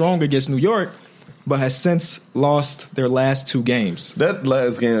looking strong against New York, but has since lost their last 2 games. That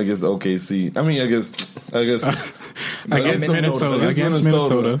last game against OKC, against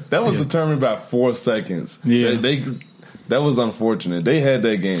Minnesota. That was determined by 4 seconds. Yeah. That was unfortunate. They had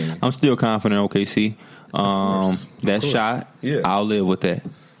that game. I'm still confident in OKC. That shot, I'll live with that.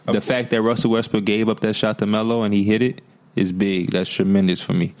 The fact that Russell Westbrook gave up that shot to Melo and he hit it is big. That's tremendous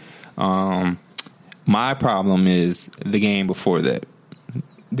for me. My problem is the game before that.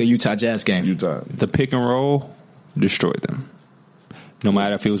 The Utah Jazz game. The pick and roll destroyed them. No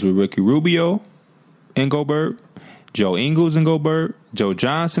matter if it was with Ricky Rubio and Gobert, Joe Ingles and Gobert, Joe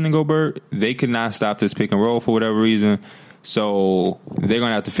Johnson and Gobert, they could not stop this pick and roll for whatever reason. So they're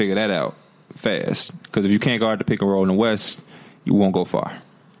going to have to figure that out fast. Because if you can't guard the pick and roll in the West, you won't go far.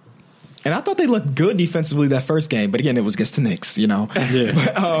 And I thought they looked good defensively that first game. But again, it was against the Knicks, you know.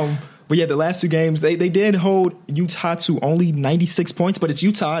 Yeah. But yeah, the last 2 games, they did hold Utah to only 96 points, but it's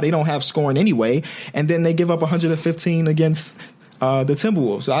Utah. They don't have scoring anyway. And then they give up 115 against the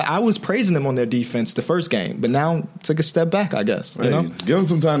Timberwolves. So I was praising them on their defense the first game, but now took a step back, I guess. You know? Give them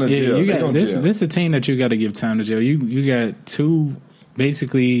some time to gel. This is a team that you got to give time to gel. You got 2,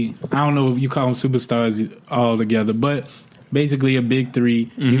 basically, I don't know if you call them superstars all together, but basically a big 3.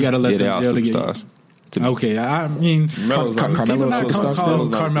 You got to let them gel together. Okay, I mean, Carmelo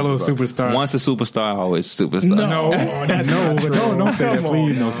superstar. Once a superstar, always a superstar. No, don't say that.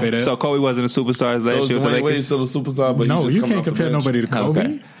 Please don't say that. So Kobe wasn't a superstar last year with the Lakers? Wade's still a superstar, but no, you can't compare nobody to Kobe.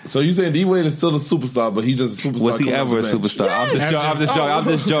 Okay. So you saying D-Wade is still a superstar, but he's just a superstar? Was he ever a superstar? Yes. I'm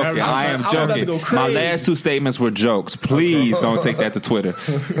just joking. I am joking. My last 2 statements were jokes. Please don't take that to Twitter.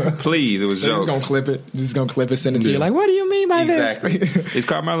 Please, it was jokes. Just gonna clip it, send it to you. Like, what do you mean by this? Is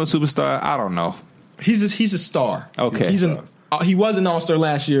Carmelo a superstar? I don't know. He's a star. Okay. He was an All-Star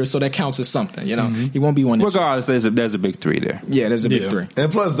last year, so that counts as something. You know, He won't be one. Regardless, there's a big 3 there. Yeah, there's a big 3.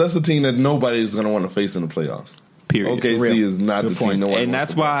 And plus, that's the team that nobody's going to want to face in the playoffs. Period. OKC is not the team. And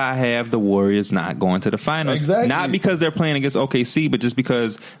that's why I have the Warriors not going to the finals. Exactly. Not because they're playing against OKC, but just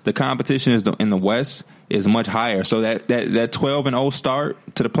because the competition is in the West is much higher. So that 12-0 start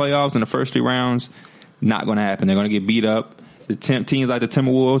to the playoffs in the first 3 rounds, not going to happen. They're going to get beat up. The teams like the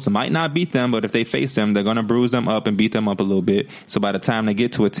Timberwolves might not beat them, but if they face them, they're going to bruise them up and beat them up a little bit. So by the time they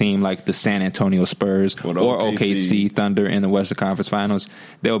get to a team like the San Antonio Spurs or OKC Thunder in the Western Conference Finals,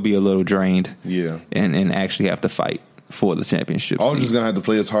 they'll be a little drained. Yeah. And actually have to fight for the championship. Aldridge's going to have to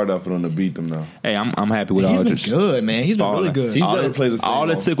play his heart out for them to beat them, though. Hey, I'm happy with Aldridge. He's been good, man. He's been really good. He's never played the same. All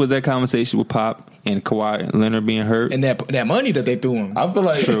it took was that conversation with Pop and Kawhi Leonard being hurt. And that money that they threw him. I feel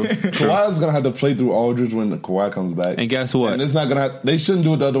like Kawhi's going to have to play through Aldridge when Kawhi comes back. And guess what? And it's not going to they shouldn't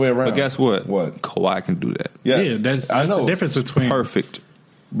do it the other way around. But guess what? What? Kawhi can do that. Yes. Yeah, that's the difference between Perfect.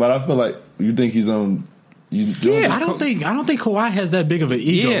 But I feel like you think he's on. I don't think Kawhi has that big of an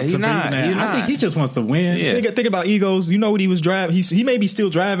ego. Yeah, he's to not. be that. I think he just wants to win. Yeah. Think about egos. You know what he was driving? He may be still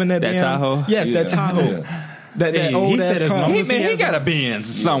driving that damn Tahoe? Yes, Yeah. that Tahoe. Yeah. That old he ass said as car. long He, as man, he has got a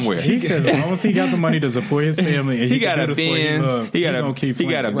Benz somewhere. He says as long as he got the money to support his family, and He got a do the sport he Benz. loves, He got gonna keep a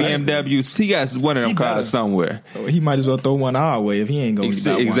playing. BMW. He got one of them He cars better. somewhere. He might as well throw one our way if he ain't going to get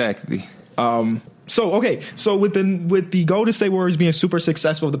that one. Exactly. So with the Golden State Warriors being super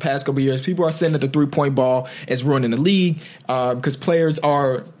successful the past couple of years, people are saying that the 3-point ball is ruining the league because players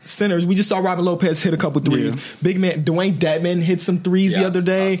are centers. We just saw Robin Lopez hit a couple threes. Yeah. Big man Dwayne Dedman hit some threes the Yes. other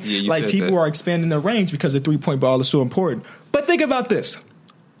day. Yeah, you like said people that. are expanding their range because the 3-point ball is so important. But think about this: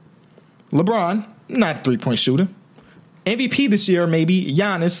 LeBron, not a 3-point shooter. MVP this year, maybe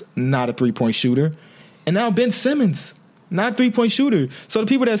Giannis, not a 3-point shooter, and now Ben Simmons. Not a 3-point shooter. So the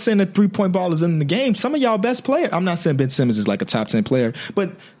people that are saying the 3-point ball is in the game, some of y'all best players. I'm not saying Ben Simmons is like a top 10 player,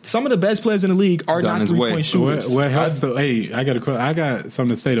 but some of the best players in the league are He's on not his way. 3-point shooters. What helps? I got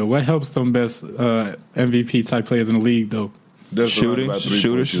something to say though. What helps some best MVP type players in the league though?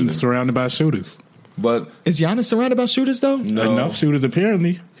 Shooters. Surrounded by shooters. But Is Giannis surrounded by shooters though? no, Enough shooters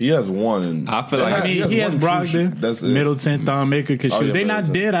apparently. he has one. And I feel like- I mean, he has one true shoot. Brogdon, That's it. Middleton, Thon Maker could shoot. yeah, They're not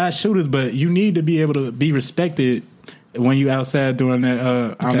Middleton. dead-eye shooters, but you need to be able to be respected when you outside doing that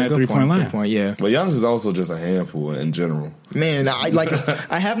on that 3-point line. Good point, yeah. But Giannis is also just a handful in general. Man,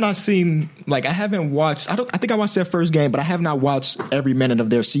 I have not seen I haven't watched. I think I watched their first game, but I have not watched every minute of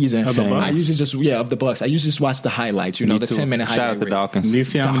their season. Of the Bucks? I usually just of the Bucks. I usually just watch the highlights. You know, the 10-minute highlight. Shout out to reel. Dawkins. Do you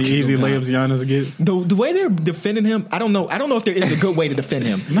see how many Dawkins, easy oh, God. layups Giannis gets? The way they're defending him, I don't know. I don't know if there is a good way to defend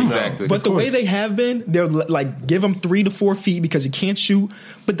him. Exactly. But the way they have been, they'll like give him 3 to 4 feet because he can't shoot.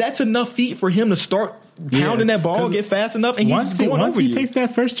 But that's enough feet for him to start pounding that ball, get fast enough, and he's going once over he you. takes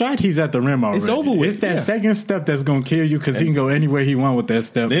that first stride, he's at the rim already. It's over with, It's that yeah. second step that's going to kill you because he can go anywhere he wants with that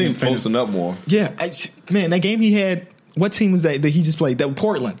step. Then he's And finish. posting up more. Yeah, man, that game he had. What team was that he just played? That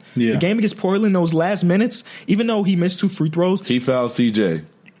Portland. Yeah. The game against Portland, those last minutes, even though he missed 2 free throws, He fouled CJ.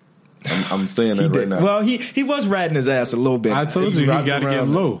 I'm saying that right now. Well, he was riding his ass a little bit. I told you he wrapped got to get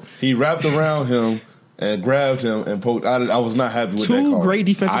around low. him. He wrapped around him and grabbed him and poked. I was not happy with that 2 call. great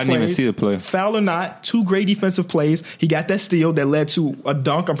defensive I plays. didn't even see the play. Foul or not, 2 great defensive plays. He got that steal that led to a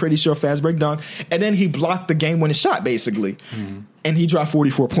dunk. I'm pretty sure fast break dunk, and then he blocked the game-winning shot basically, and he dropped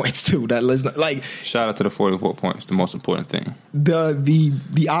 44 points too. That was like Shout out to the 44 points, the most important thing.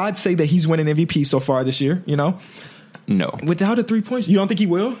 the odds say that he's winning MVP so far this year. You know, No. without a 3 points, you don't think he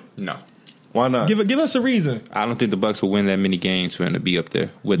will? No. Why not? Give us a reason. I don't think the Bucks will win that many games for him to be up there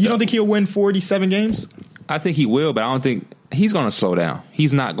with You them. don't think he'll win 47 games? I think he will, but I don't think he's going to slow down.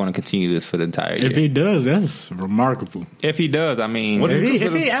 He's not going to continue this for the entire year. If he does, that's remarkable. If he does, I mean, What do you If he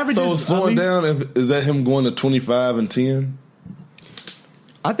consider- averages so at slowing least- down, is that him going to 25 and 10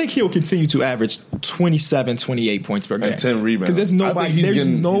 I think he'll continue to average 27, 28 points per game. 10 rebounds? Because there's I nobody, think he's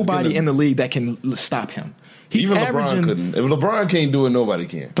getting in the league that can stop him. He's Even LeBron averaging couldn't. If LeBron can't do it, nobody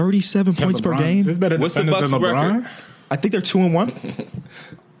can. 37 points per LeBron- game. There's better What's the defenders Bucks than LeBron. record? I think they're 2-1.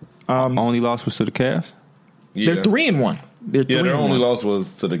 only loss was to the Cavs. Yeah. They're 3-1. They're 3-1. Their only loss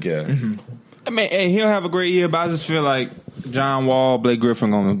was to the Cavs. I mean, hey, he'll have a great year, but I just feel like John Wall, Blake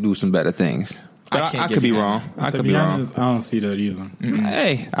Griffin going to do some better things. But I can't could be give you wrong. I To could be be wrong. honest, I don't see that either.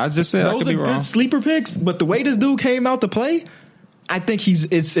 Hey, I just said I Those could are be good wrong. sleeper picks, but the way this dude came out to play, I think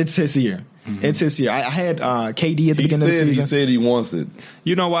it's his year. It's his year. I had KD at the beginning of the He season. said he wants it.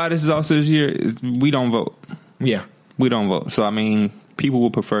 You know why this is also his year? Is we don't vote. Yeah. We don't vote. So, I mean, people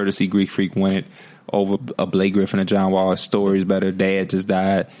would prefer to see Greek Freak win it over a Blake Griffin and John Wall. His story is better. Dad just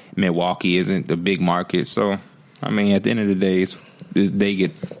died. Milwaukee isn't the big market. So, I mean, at the end of the day, they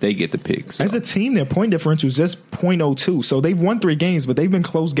get the pick. So. As a team, their point differential is just .02. So they've won 3 games, but they've been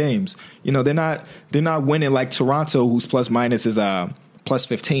close games. You know, they're not winning like Toronto, whose plus minus is plus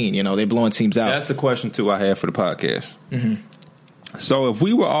 15. You know, they're blowing teams out. That's the question, too, I have for the podcast. So if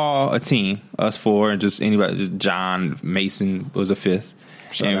we were all a team, us 4, and just anybody, John Mason was a 5th.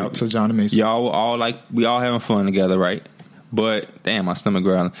 Shout out to John and Mason. Y'all were all we all having fun together, right? But damn, my stomach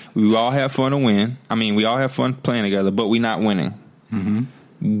growling. We all have fun to win. I mean, we all have fun playing together, but we're not winning.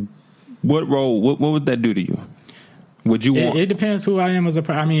 Mm-hmm. What would that do to you? Would you want? It depends who I am as a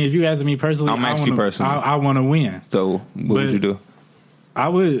person. I mean, if you ask me personally, I'm asking you personally. I want to win. So what would you do? I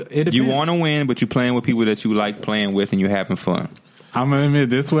would. It depends. You want to win, but you're playing with people that you like playing with, and you're having fun. I'm gonna admit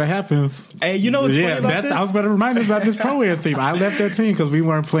this is what happens. Hey, you know what's funny about this? I was about to remind us about this Pro-Am team. I left that team because we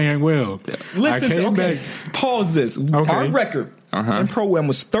weren't playing well. Listen, back. Pause this. Okay. Our record in Pro-Am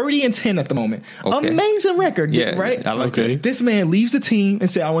was 30-10 at the moment. Okay. Amazing record, Yeah, right? I like Okay. that. This man leaves the team and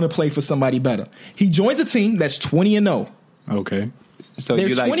say, "I want to play for somebody better." He joins a team that's 20-0. Okay. So They're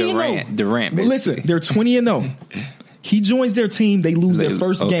you like 20-0. Durant. But listen, they're 20-0. He joins their team. They lose their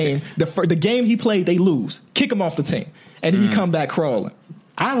first game. The game he played, they lose. Kick him off the team, and he come back crawling.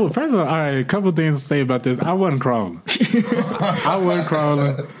 I would first of all right. A couple things to say about this. I wasn't crawling.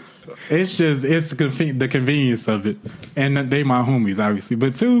 It's just the convenience of it, and they my homies obviously.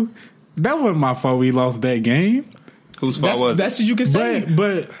 But two, that wasn't my fault. We lost that game. Whose fault was it? That's what you can say.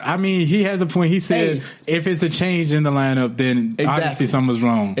 But I mean, he has a point. He said if it's a change in the lineup, then obviously something's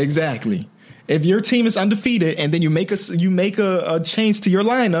wrong. Exactly. If your team is undefeated and then you make a change to your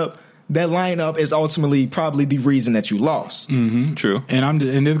lineup, that lineup is ultimately probably the reason that you lost. Mm-hmm. True.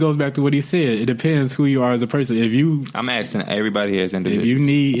 And this goes back to what he said. It depends who you are as a person. I'm asking everybody as individuals.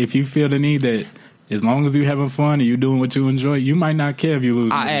 If you feel the need that as long as you're having fun and you're doing what you enjoy, you might not care if you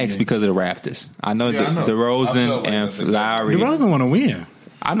lose. I asked because of the Raptors. I know Yeah, I know. DeRozan like and Lowry. DeRozan want to win.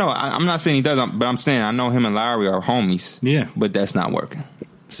 I know. I'm not saying he doesn't, but I'm saying I know him and Lowry are homies. Yeah. But that's not working.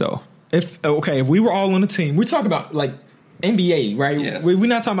 So If we were all on the team, we're talking about like NBA, right? Yes. We're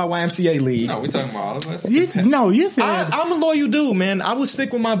not talking about YMCA league. we're talking about all of us. You said I'm a loyal dude, man. I will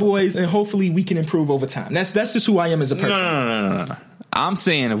stick with my boys, and hopefully we can improve over time. That's just who I am as a person. No. I'm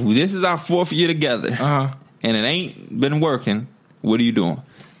saying if this is our fourth year together, and it ain't been working, what are you doing?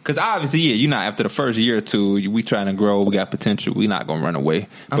 Because obviously, you're not. After the first year or two, we trying to grow. We got potential. We're not going to run away.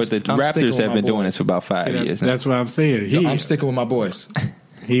 But the Raptors have been doing this for about 5 years. That's what I'm saying. I'm sticking with my boys.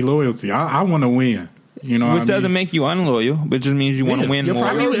 He loyalty. I want to win. You know, which doesn't make you unloyal, but just means you want to win more.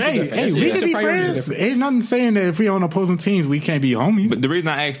 Priorities we can be friends. Ain't nothing saying that if we on opposing teams, we can't be homies. But the reason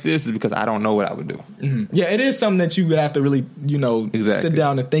I ask this is because I don't know what I would do. Mm-hmm. Yeah, it is something that you would have to really, sit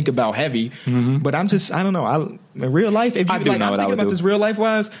down and think about heavy. Mm-hmm. But I don't know. In real life, if you I'm thinking about this real life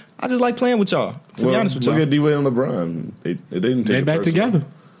wise, I just like playing with y'all. To be honest with y'all, look at D-Wade and LeBron. They didn't take they it back personal. together.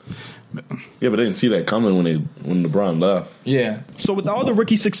 Yeah, but they didn't see that coming when LeBron left. Yeah. So with all the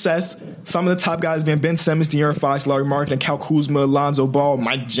rookie success, some of the top guys being Ben Simmons, De'Aaron Fox, Larry Marketing, Kyle Kuzma, Lonzo Ball,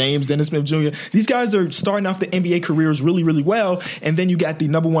 Mike James, Dennis Smith Jr. These guys are starting off the NBA careers really, really well. And then you got the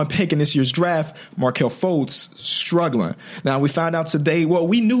number one pick in this year's draft, Markelle Fultz, struggling. Now, we found out today,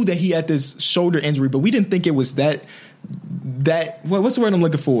 we knew that he had this shoulder injury, but we didn't think it was that what's the word I'm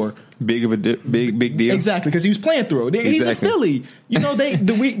looking for? Big of a big deal. Exactly, because he was playing through it. He's a Philly.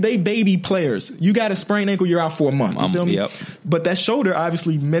 They baby players. You got a sprained ankle, you're out for a month. You feel me? Yep. But that shoulder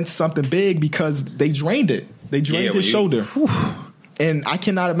obviously meant something big because they drained it. They drained his shoulder. And I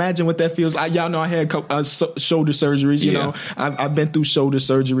cannot imagine what that feels like. Y'all know I had shoulder surgeries. You know, I've been through shoulder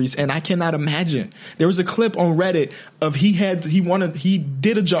surgeries, and I cannot imagine. There was a clip on Reddit of he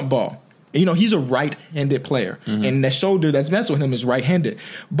did a jump ball. He's a right-handed player, and that shoulder that's messing with him is right-handed.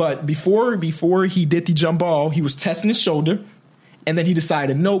 But before he did the jump ball, he was testing his shoulder, and then he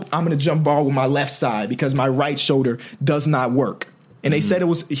decided, nope, I'm going to jump ball with my left side because my right shoulder does not work. And they said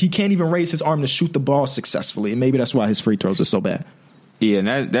he can't even raise his arm to shoot the ball successfully, and maybe that's why his free throws are so bad. Yeah,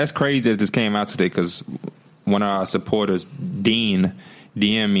 and that's crazy that this came out today because one of our supporters, Dean,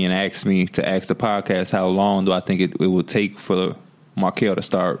 DM'd me and asked me to ask the podcast how long do I think it will take for Markelle to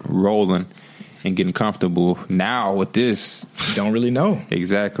start rolling and getting comfortable. Now with this, don't really know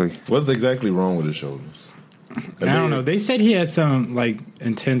exactly what's exactly wrong with his shoulders. I don't know. They said he had some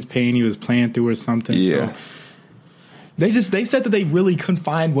intense pain he was playing through or something. Yeah. So. They said that they really couldn't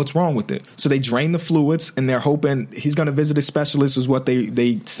find what's wrong with it, so they drained the fluids, and they're hoping he's going to visit a specialist. Is what they said.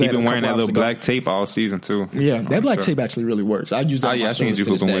 He's been wearing that little black tape all season too. Yeah, that black tape actually really works. I use that. I seen you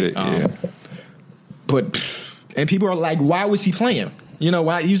hooping with it. Yeah, and people are like, "Why was he playing?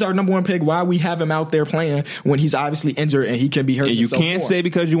 Why he's our number one pick? Why we have him out there playing when he's obviously injured and he can be hurt?" And you can't say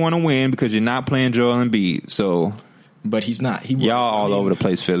because you want to win because you're not playing Joel Embiid. So, but he's not. Y'all all over the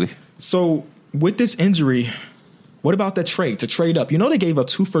place, Philly. So with this injury. What about that trade? To trade up. They gave up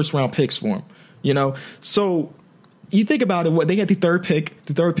 2 first-round picks for him. So you think about it, they had the third pick.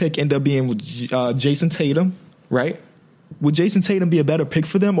 The third pick ended up being with Jason Tatum, right? would Jason Tatum be a better pick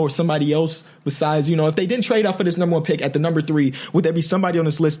for them or somebody else besides, if they didn't trade up for this number 1 pick at the number 3, would there be somebody on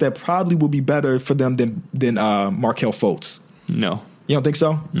this list that probably would be better for them than Markelle Fultz? No. You don't think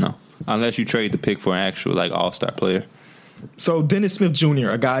so? No. Unless you trade the pick for an actual all-star player. So Dennis Smith Jr.,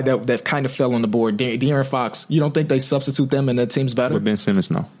 a guy that kind of fell on the board, De'Aaron Fox, you don't think they substitute them and that team's better? With Ben Simmons,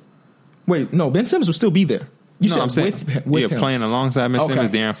 no. Wait, no, Ben Simmons will still be there. I'm saying with him. Playing alongside Ben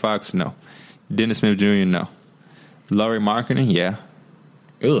Simmons, De'Aaron Fox, no. Dennis Smith Jr., no. Lauri Markkanen, yeah.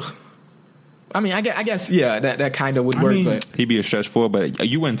 Ugh. I mean, I guess that kind of would work. But he'd be a stretch forward, but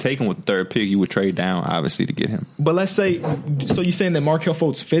you wouldn't take him with the 3rd pick. You would trade down, obviously, to get him. But let's say, so you're saying that Markelle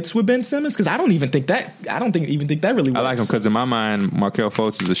Fultz fits with Ben Simmons? Because I don't even think that really works. I like him because in my mind, Markelle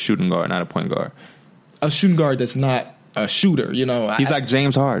Fultz is a shooting guard, not a point guard. A shooting guard that's not a shooter, He's like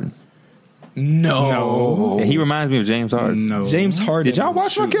James Harden. No. Yeah, he reminds me of James Harden. No. James Harden. Did y'all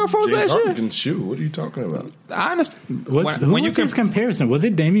watch Markelle Fultz James last Harden year? can shoot. What are you talking about? I understand. Who was his comparison? Was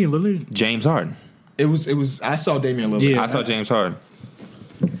it Damian Lillard? James Harden. It was. I saw Damian Lillard. Yeah. I saw James Harden.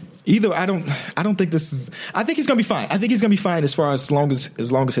 Either I don't think this is. I think he's gonna be fine. I think he's gonna be fine as long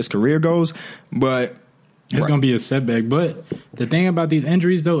as his career goes. But it's going to be a setback. But the thing about these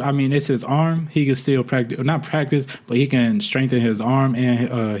injuries, though, I mean, it's his arm. He can still not practice, but he can strengthen his arm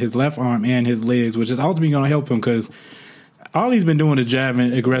and his left arm and his legs, which is ultimately going to help him because all he's been doing is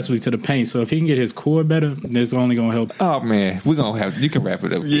jabbing aggressively to the paint. So if he can get his core better, it's only going to help. Oh, man. We're going to have... You can wrap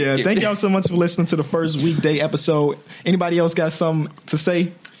it up. Yeah, thank y'all so much for listening to the first weekday episode. Anybody else got something to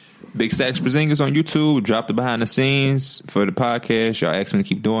say? Big Stacks Porzingis on YouTube. Drop the behind the scenes for the podcast. Y'all asked me to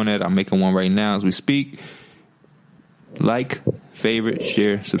keep doing that. I'm making one right now as we speak. Like, favorite,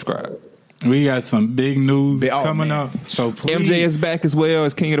 share, subscribe. We got some big news coming up. So please, MJ is back as well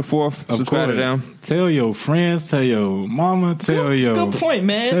as King of the Fourth. Subscribe to them. Tell your friends, tell your mama, tell your... Good point,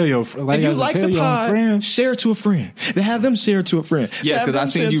 man. Tell your... If you like the pod, share it to a friend. Then have them share it to a friend. Yes, because I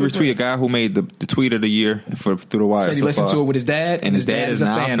seen you retweet a guy who made the tweet of the year through the wire. Said he listened to it with his dad, and his dad is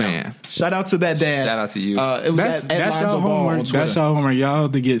now a fan. Shout out to that dad. Shout out to you. That's y'all homework. That's y'all homework. Y'all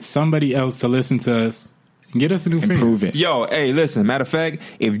to get somebody else to listen to us and get us a new friend. Improve it. Yo, hey, listen. Matter of fact,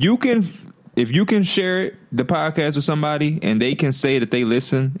 if you can share the podcast with somebody and they can say that they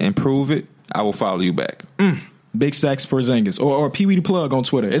listen and prove it, I will follow you back. Big Stacks Porzingis or Pee Wee the Plug on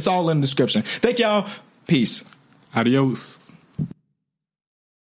Twitter. It's all in the description. Thank y'all. Peace. Adios.